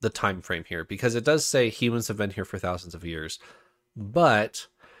the time frame here, because it does say humans have been here for thousands of years, but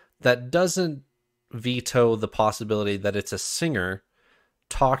that doesn't veto the possibility that it's a singer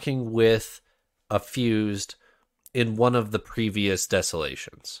talking with a fused in one of the previous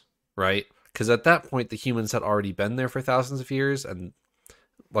desolations, right? Because at that point, the humans had already been there for thousands of years, and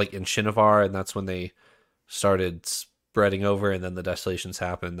like in Shinovar, and that's when they started spreading over, and then the desolations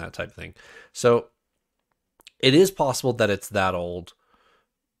happened, that type of thing. So it is possible that it's that old,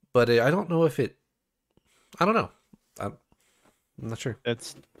 but I don't know if it. I don't know. I'm not sure.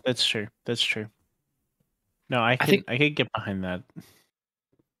 That's true. That's true. No, I could get behind that.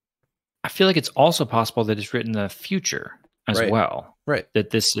 I feel like it's also possible that it's written in the future as well. Right.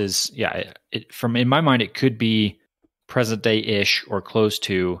 That this is, in my mind, it could be present day-ish or close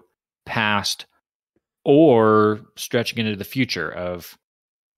to past, or stretching into the future of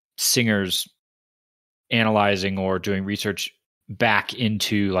singers analyzing or doing research back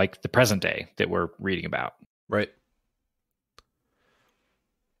into like the present day that we're reading about. Right.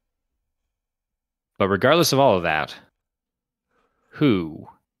 But regardless of all of that, who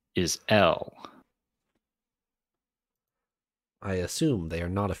is L? I assume they are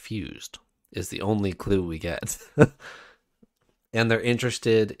not a fused, is the only clue we get. And they're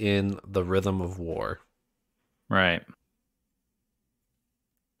interested in the rhythm of war. Right.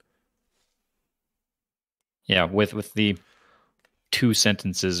 Yeah, with the 2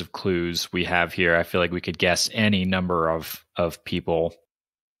 sentences of clues we have here, I feel like we could guess any number of people.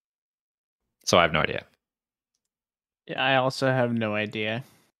 So I have no idea. Yeah, I also have no idea.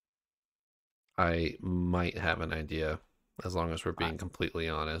 I might have an idea, as long as we're being completely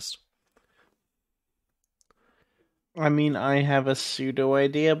honest. I mean, I have a pseudo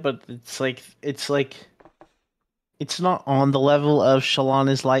idea, but it's not on the level of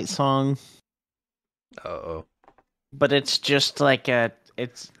Shalana's Light Song. Uh-oh. But it's just like I'm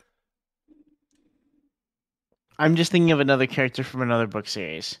just thinking of another character from another book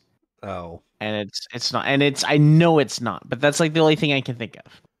series. Oh. And it's not, and I know it's not, but that's like the only thing I can think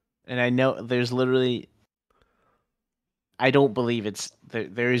of. And I know there's literally, I don't believe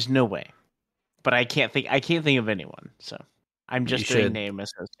there is no way. But I can't think of anyone, so I'm just doing name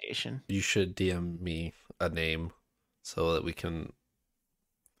association. You should DM me a name so that we can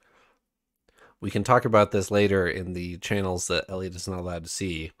talk about this later in the channels that Elliot is not allowed to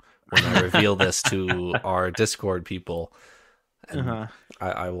see when I reveal this to our Discord people. And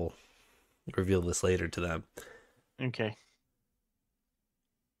I will reveal this later to them. Okay.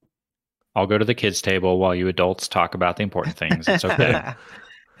 I'll go to the kids' table while you adults talk about the important things. It's okay.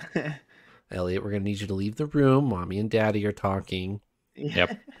 Elliot, we're going to need you to leave the room. Mommy and Daddy are talking.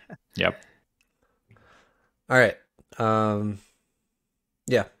 Yep. All right.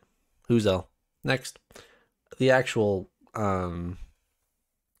 Yeah. Who's L? Next. The actual content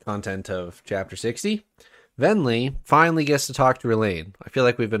of chapter 60. Venli finally gets to talk to Rlain. I feel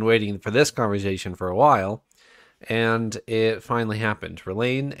like we've been waiting for this conversation for a while, and it finally happened.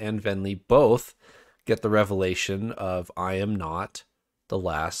 Rlain and Venli both get the revelation of I am not the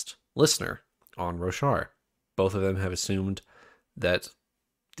last listener on Roshar. Both of them have assumed that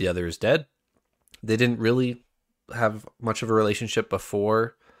the other is dead. They didn't really have much of a relationship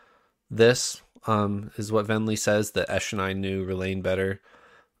before this, is what Venli says, that Eshonai knew Rlain better.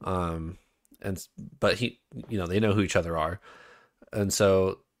 But they know who each other are. And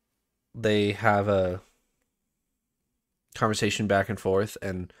so they have a conversation back and forth,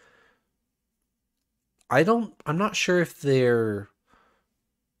 and I'm not sure if their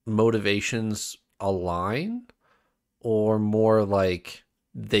motivations align, or more like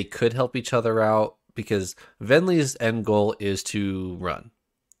they could help each other out, because Venli's end goal is to run.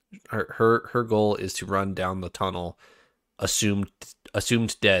 Her goal is to run down the tunnel, assumed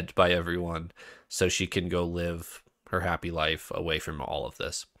dead by everyone, so she can go live her happy life away from all of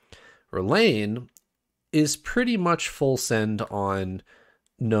this. Rlain is pretty much full send on,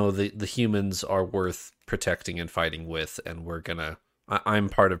 no, the humans are worth protecting and fighting with, and I'm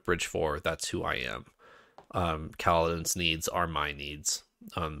part of Bridge 4. That's who I am. Kaladin's needs are my needs,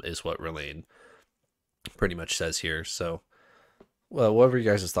 is what Rlain pretty much says here. So, well, what were you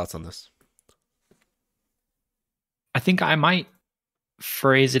guys' thoughts on this? I think I might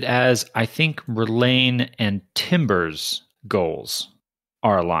phrase it as, I think Rlain and Timber's goals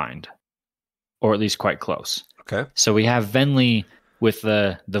are aligned, or at least quite close. Okay. So we have Venli with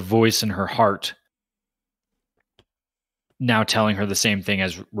the voice in her heart now telling her the same thing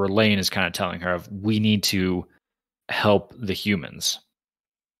as Rlain is kind of telling her, of we need to help the humans.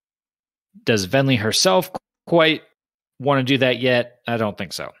 Does Venli herself quite want to do that yet. I don't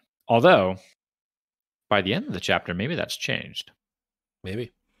think so. Although, by the end of the chapter, maybe that's changed.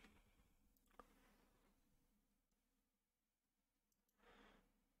 Maybe.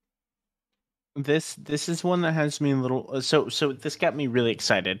 This is one that has me a little. So this got me really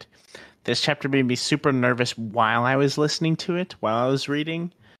excited. This chapter made me super nervous while I was listening to it, while I was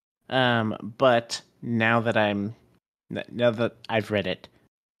reading. But now that I've read it,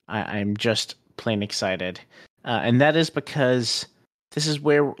 I'm just plain excited, and that is because this is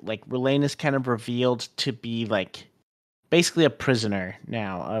where like Rlain is kind of revealed to be like basically a prisoner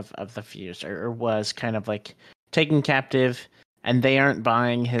now of the Fused, or was kind of like taken captive, and they aren't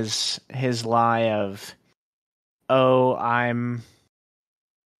buying his lie of, oh, I'm,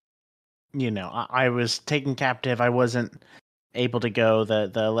 I was taken captive, I wasn't able to go,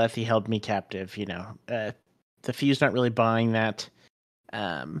 the Alethi held me captive, the Fused not really buying that,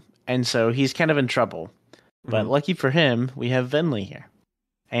 and so he's kind of in trouble. But lucky for him, we have Venli here,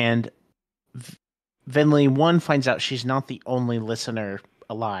 and Venli, one, finds out she's not the only listener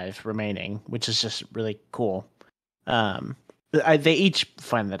alive remaining, which is just really cool. They each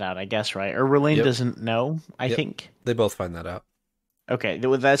find that out, I guess, right? Or Rlain doesn't know, I think. They both find that out. Okay,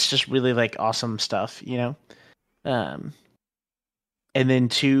 that's just really like awesome stuff, And then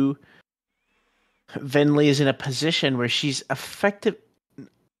two, Venli is in a position where she's effective.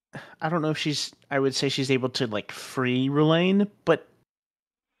 I don't know if I would say she's able to like free Rlain, but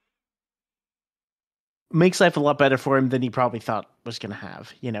makes life a lot better for him than he probably thought was going to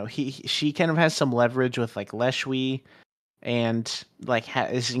have. She kind of has some leverage with like Leshwi, and like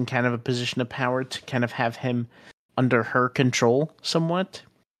is in kind of a position of power to kind of have him under her control somewhat.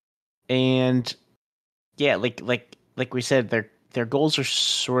 And yeah, like we said, their goals are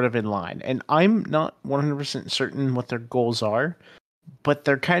sort of in line, and I'm not 100% certain what their goals are, but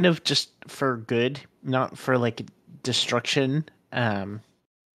they're kind of just for good, not for like destruction. So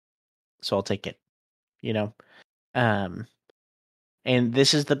I'll take it. And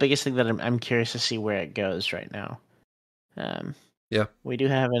this is the biggest thing that I'm curious to see where it goes right now. We do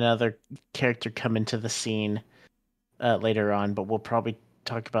have another character come into the scene later on, but we'll probably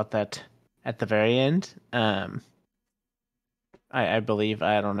talk about that at the very end. I believe.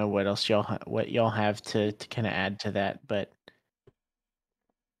 I don't know what else y'all have to kind of add to that, but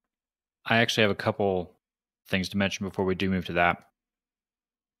I actually have a couple things to mention before we do move to that.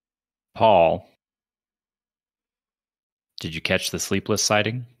 Paul, did you catch the sleepless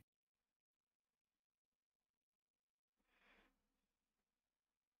sighting?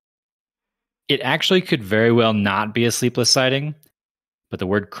 It actually could very well not be a sleepless sighting, but the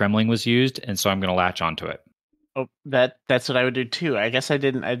word Kremling was used, and so I'm going to latch onto it. Oh, that's what I would do too. I guess I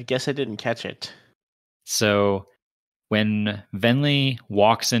didn't catch it. So when Venli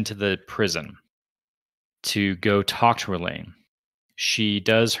walks into the prison to go talk to Rlain, she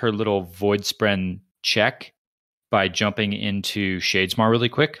does her little Voidspren check by jumping into Shadesmar really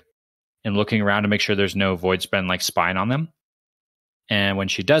quick and looking around to make sure there's no Voidspren like spying on them. And when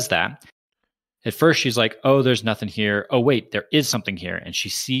she does that, at first she's like, oh, there's nothing here. Oh, wait, there is something here. And she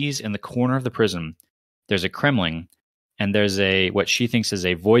sees in the corner of the prison, there's a Kremling, and there's what she thinks is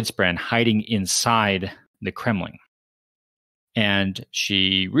a Voidspren hiding inside the Kremling. And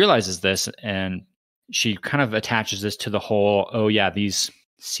she realizes this, and she kind of attaches this to the whole, oh yeah, these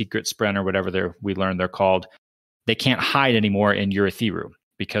secret Spren or whatever we learned they're called, they can't hide anymore in Urithiru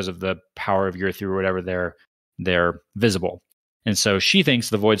because of the power of Urithiru or whatever, they're visible. And so she thinks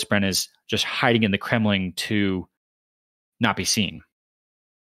the Voidspren is just hiding in the Kremling to not be seen.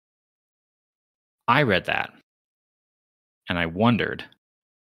 I read that, and I wondered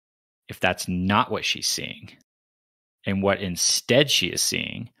if that's not what she's seeing, and what instead she is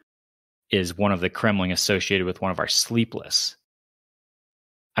seeing is one of the Kremling associated with one of our Sleepless.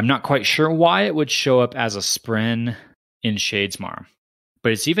 I'm not quite sure why it would show up as a Spren in Shadesmar,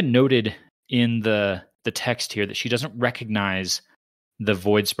 but it's even noted in the text here that she doesn't recognize the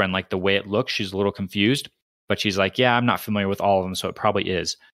Voidspren, like the way it looks. She's a little confused, but she's like, yeah, I'm not familiar with all of them, so it probably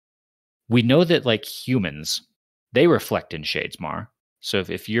is. We know that like humans, they reflect in Shadesmar. So if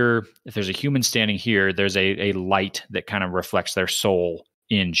there's a human standing here, there's a light that kind of reflects their soul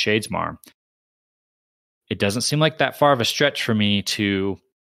in Shadesmar. It doesn't seem like that far of a stretch for me to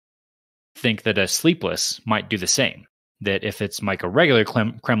think that a Sleepless might do the same. That if it's like a regular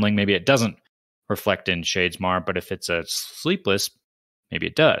Kremling, maybe it doesn't reflect in Shadesmar, but if it's a Sleepless, maybe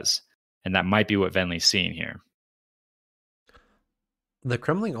it does. And that might be what Venli's seeing here. The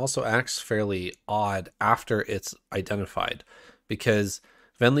Kremling also acts fairly odd after it's identified, because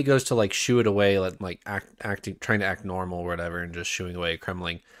Venli goes to like shoo it away, like acting, trying to act normal or whatever, and just shooing away a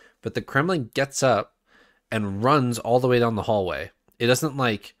Kremling. But the Kremling gets up and runs all the way down the hallway. It doesn't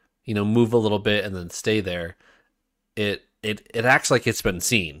like, move a little bit and then stay there. It acts like it's been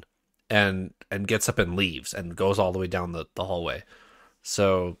seen and gets up and leaves and goes all the way down the hallway.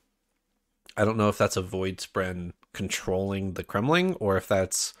 So I don't know if that's a void spren controlling the Kremling or if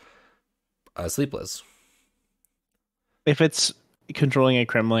that's Sleepless. If it's controlling a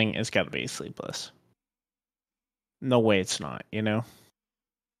Kremling, it's got to be Sleepless. No way it's not,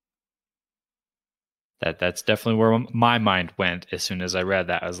 That's definitely where my mind went as soon as I read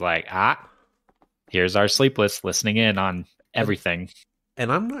that. I was like, here's our Sleepless listening in on everything.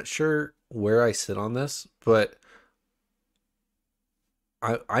 And I'm not sure where I sit on this, but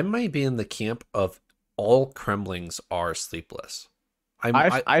I might be in the camp of all Kremlings are Sleepless.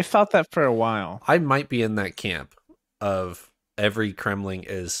 I thought that for a while. I might be in that camp of every Kremling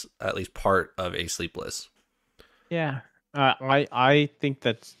is at least part of a Sleepless. Yeah. I think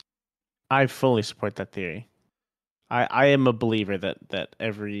I fully support that theory. I am a believer that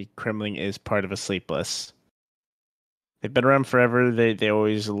every Kremling is part of a Sleepless. They've been around forever. They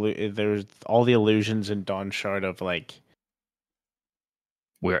always there's all the illusions in Dawn Shard of like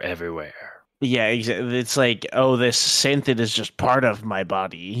we're everywhere. Yeah, exactly. It's like, oh, this Santid is just part of my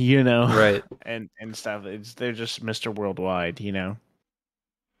body, right? and stuff. They're just Mr. Worldwide,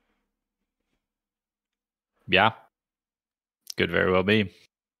 Yeah, could very well be.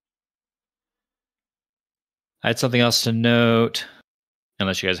 I had something else to note,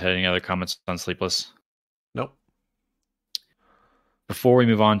 unless you guys had any other comments on Sleepless. Nope. Before we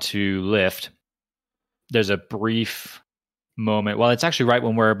move on to Lift, there's a brief moment. Well, it's actually right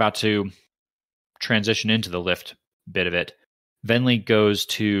when we're about to transition into the Lift bit of it. Venli goes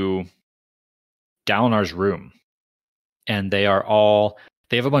to Dalinar's room, and they have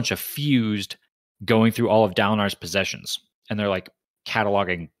a bunch of fused going through all of Dalinar's possessions, and they're like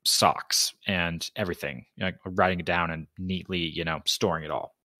cataloging socks and everything, writing it down and neatly, storing it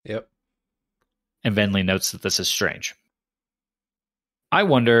all. Yep. And Venli notes that this is strange. I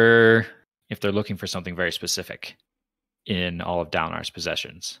wonder if they're looking for something very specific in all of Dalinar's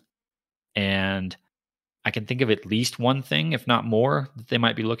possessions. And I can think of at least one thing, if not more, that they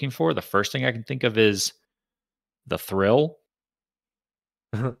might be looking for. The first thing I can think of is the thrill.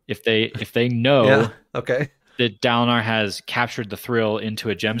 If they know okay. that Dalinar has captured the thrill into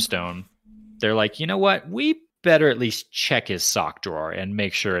a gemstone, they're like, you know what? We better at least check his sock drawer and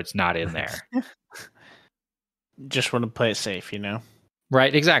make sure it's not in there. Just want to play it safe,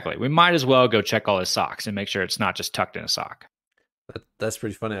 Right, exactly. We might as well go check all his socks and make sure it's not just tucked in a sock. That's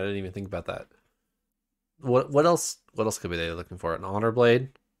pretty funny. I didn't even think about that. What else could be they looking for? An honor blade?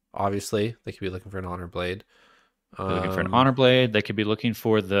 Obviously, they could be looking for an honor blade. They're looking for an honor blade. They could be looking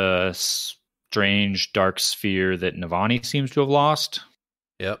for the strange dark sphere that Navani seems to have lost.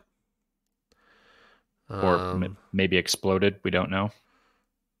 Yep. Or maybe exploded. We don't know.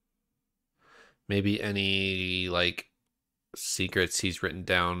 Maybe any secrets he's written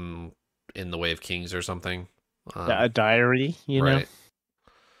down in the Way of Kings or something. A diary, right.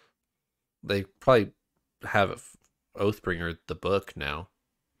 They probably have Oathbringer, the book now.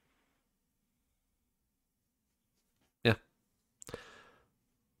 Yeah.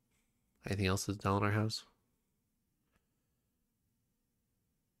 Anything else that Dalinar has?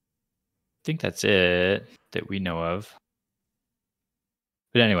 I think that's it that we know of.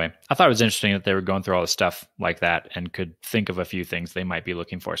 But anyway, I thought it was interesting that they were going through all this stuff like that and could think of a few things they might be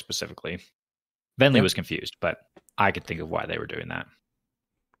looking for specifically. Venli was confused, but I could think of why they were doing that.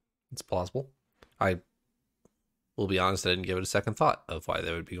 It's plausible. I will be honest, I didn't give it a second thought of why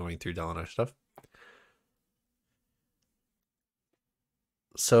they would be going through Dalinar stuff.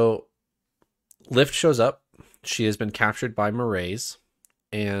 So, Lift shows up. She has been captured by Mraize,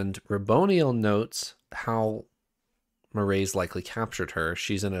 and Raboniel notes how Mraize likely captured her.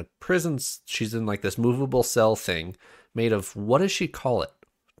 She's in a prison. She's in this movable cell thing made of, what does she call it?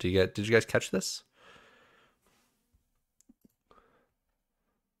 Did you guys catch this?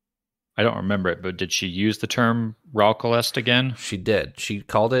 I don't remember it, but did she use the term Ralkalest again? She did. She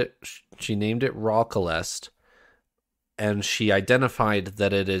named it Ralkalest, and she identified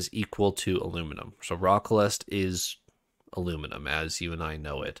that it is equal to aluminum. So Ralkalest is aluminum as you and I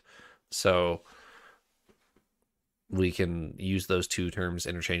know it. So we can use those two terms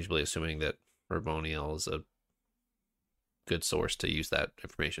interchangeably, assuming that Raboniel is a good source to use that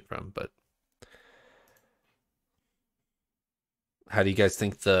information from. But how do you guys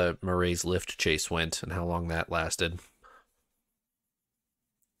think the Mraize Lift chase went and how long that lasted?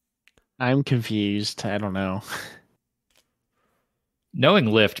 I'm confused. I don't know. Knowing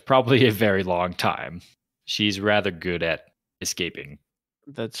Lift, probably a very long time. She's rather good at escaping.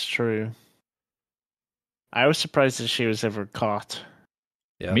 That's true. I was surprised that she was ever caught.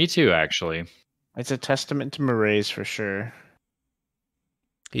 Yeah. Me too, actually. It's a testament to Maraise for sure.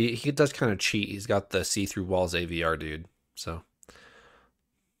 He does kind of cheat. He's got the see-through walls AVR dude. So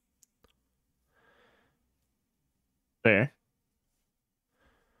Fair.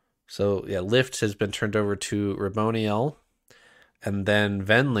 So yeah, Lift has been turned over to Raboniel, and then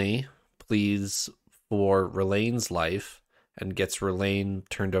Venli pleads for Relane's life and gets Relane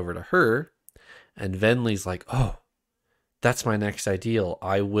turned over to her, and Venli's like, "Oh, that's my next ideal.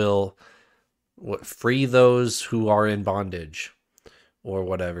 I will free those who are in bondage," or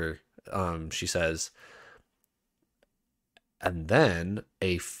whatever she says. And then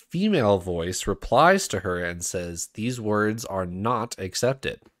a female voice replies to her and says, "These words are not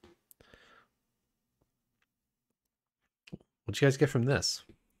accepted." What'd you guys get from this?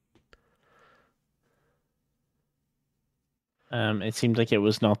 It seemed like it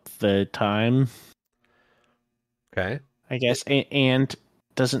was not the time, Okay. I guess. And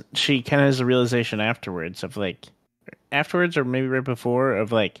doesn't she kind of has a realization afterwards of like, afterwards or maybe right before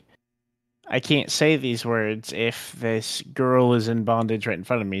of like, I can't say these words if this girl is in bondage right in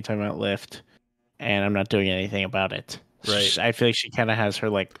front of me, talking about Lift, and I'm not doing anything about it. Right. I feel like she kind of has her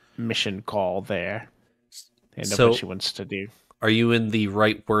like mission call there. And So- what she wants to do. Are you in the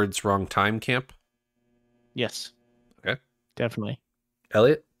right words, wrong time camp? Yes. Okay. Definitely.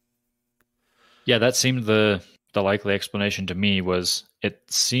 Elliot? Yeah, that seemed the likely explanation to me. Was it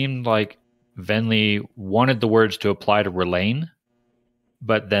seemed like Venli wanted the words to apply to Relane,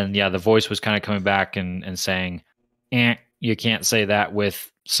 but then the voice was kind of coming back and saying, you can't say that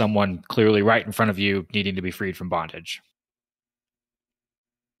with someone clearly right in front of you needing to be freed from bondage.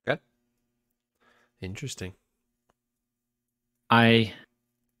 Okay. Interesting. I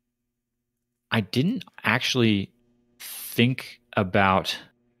didn't actually think about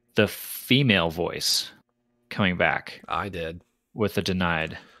the female voice coming back I did. with the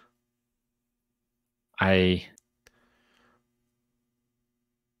denied. I'm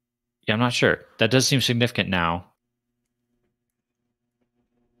not sure. That does seem significant now,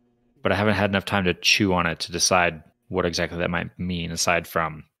 but I haven't had enough time to chew on it to decide what exactly that might mean, aside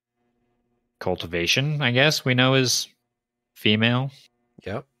from cultivation, I guess we know is female.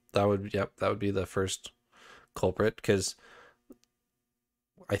 Yep. That would be the first culprit, because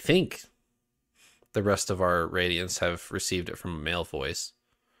I think the rest of our radiants have received it from a male voice.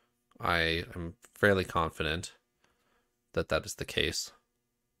 I am fairly confident that that is the case.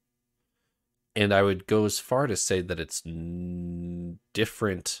 And I would go as far to say that it's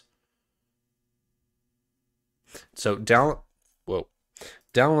different. So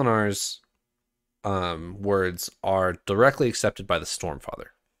Dalinar's words are directly accepted by the Stormfather.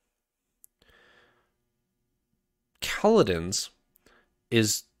 Kaladin's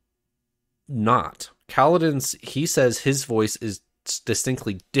is not. Kaladin's, he says his voice is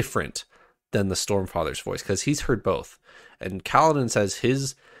distinctly different than the Stormfather's voice, because he's heard both. And Kaladin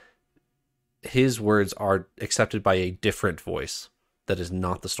says his words are accepted by a different voice that is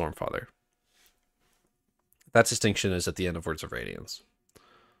not the Stormfather. That distinction is at the end of Words of Radiance,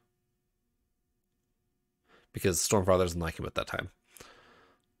 because Stormfather doesn't like him at that time.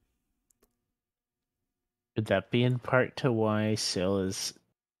 Could that be in part to why Syl is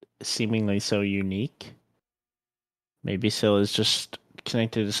seemingly so unique? Maybe Syl is just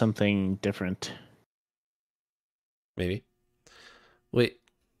connected to something different. Maybe. Wait.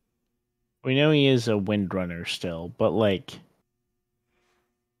 We know he is a Windrunner still, but like...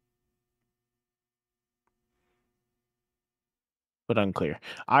 But unclear.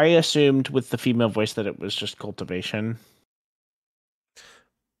 I assumed with the female voice that it was just cultivation.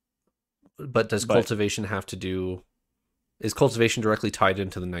 But does cultivation have to do... Is cultivation directly tied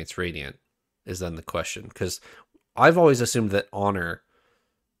into the Knights Radiant? Is then the question. Because I've always assumed that honor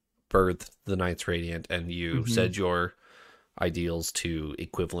birthed the Knights Radiant, and you said your ideals to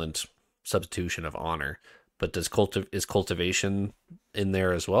equivalent substitution of honor. But is cultivation in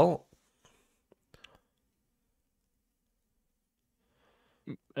there as well?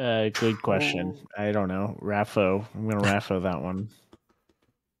 Good question. I don't know. Raffo. I'm going to Raffo that one.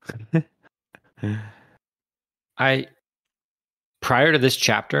 Prior to this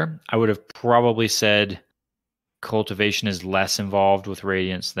chapter, I would have probably said cultivation is less involved with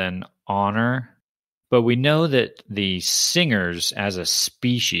Radiance than honor. But we know that the singers as a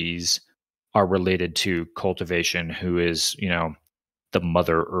species are related to cultivation, who is, the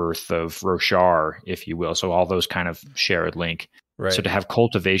Mother Earth of Roshar, if you will. So all those kind of share a link. Right. So to have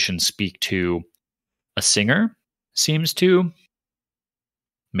cultivation speak to a singer seems to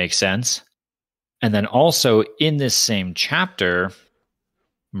make sense. And then also in this same chapter,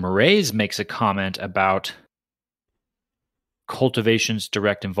 Mraize makes a comment about cultivation's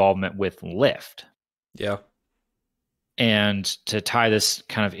direct involvement with Lift. Yeah. And to tie this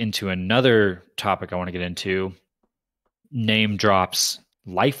kind of into another topic I want to get into, name drops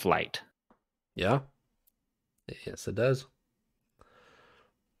Lifelight. Yeah. Yes, it does.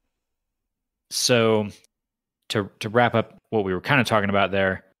 So to wrap up what we were kind of talking about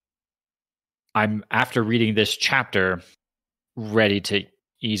there, I'm, after reading this chapter, ready to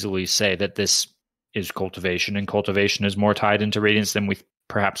easily say that this is cultivation, and cultivation is more tied into Radiance than we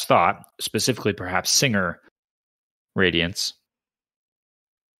perhaps thought, specifically perhaps Singer Radiance.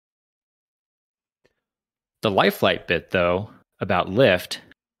 The Lifelight bit, though, about Lift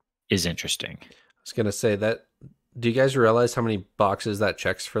is interesting. I was going to say that. Do you guys realize how many boxes that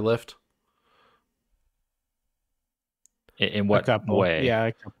checks for Lift? In what way? Yeah,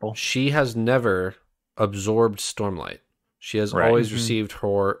 a couple. She has never absorbed Stormlight. She has always received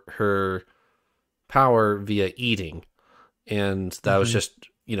her power via eating. And that was just,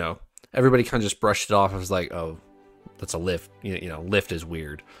 everybody kind of just brushed it off. I was like, oh, that's a Lift. Lift is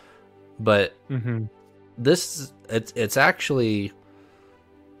weird. But it's actually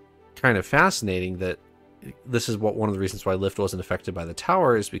kind of fascinating that this is one of the reasons why Lift wasn't affected by the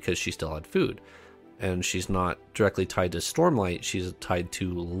tower, is because she still had food. And she's not directly tied to Stormlight. She's tied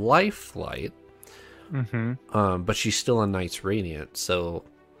to Lifelight. But she's still a Knight's Radiant. So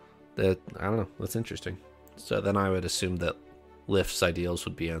I don't know. That's interesting. So then I would assume that Lift's ideals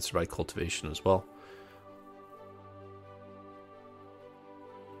would be answered by cultivation as well.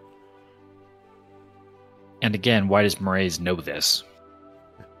 And again, why does Mraize know this?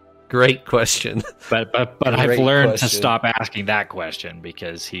 Great question. But I've learned to stop asking that question,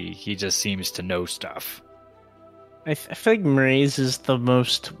 because he just seems to know stuff. I feel like Mraize is the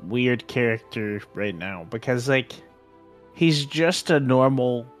most weird character right now, because he's just a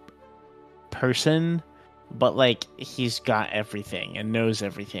normal person, but he's got everything and knows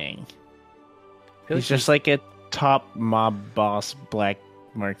everything. He's just like a top mob boss black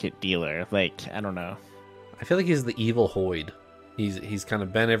market dealer. I don't know. I feel like he's the evil Hoid. He's kind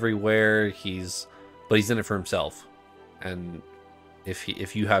of been everywhere. But he's in it for himself. And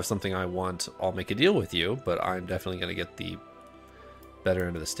if you have something I want, I'll make a deal with you. But I'm definitely going to get the better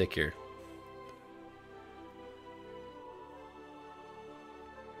end of the stick here.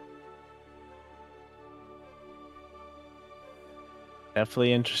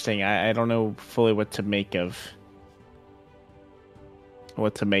 Definitely interesting. I don't know fully what to make of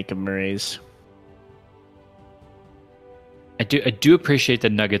Mraize. I do appreciate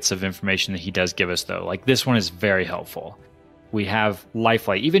the nuggets of information that he does give us, though. This one is very helpful. We have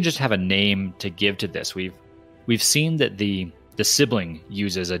Lifelight, even just have a name to give to this. We've seen that the sibling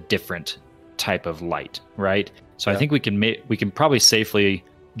uses a different type of light, right? So I think we can probably safely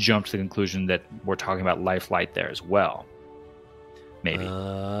jump to the conclusion that we're talking about Lifelight there as well. Maybe.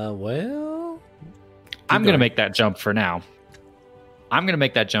 Well, I'm going to make that jump for now.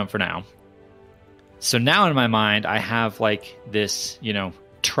 So now in my mind, I have this,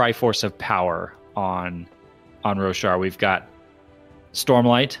 Triforce of power on Roshar. We've got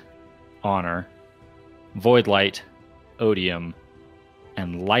Stormlight, Honor, Voidlight, Odium,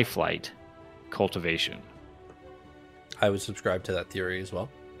 and Lifelight, Cultivation. I would subscribe to that theory as well.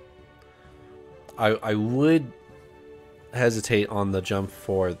 I would hesitate on the jump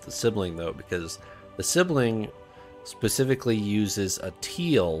for the sibling, though, because the sibling specifically uses a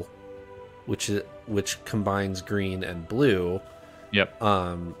teal, which combines green and blue. Yep.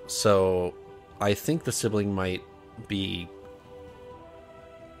 So I think the sibling might be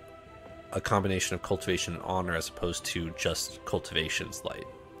a combination of cultivation and honor as opposed to just cultivation's light.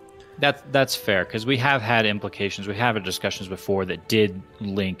 That's fair, because we have had implications. We have had discussions before that did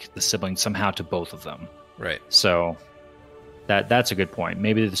link the sibling somehow to both of them. Right. So that's a good point.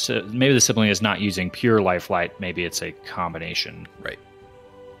 Maybe the sibling is not using pure Lifelight. Maybe it's a combination. Right.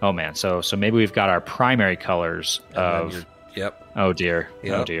 Oh man. So maybe we've got our primary colors of. Yep. Oh dear.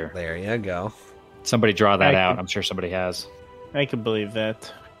 Yep. Oh dear. There you go. Somebody draw that out. I'm sure somebody has. I can believe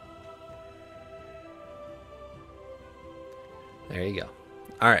that. There you go.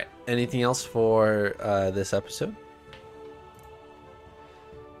 All right. Anything else for this episode?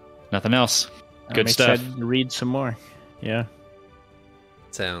 Nothing else. Good I'm stuff. excited to read some more. Yeah.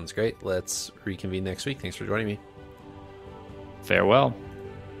 Sounds great. Let's reconvene next week. Thanks for joining me. Farewell.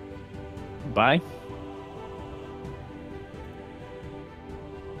 Bye.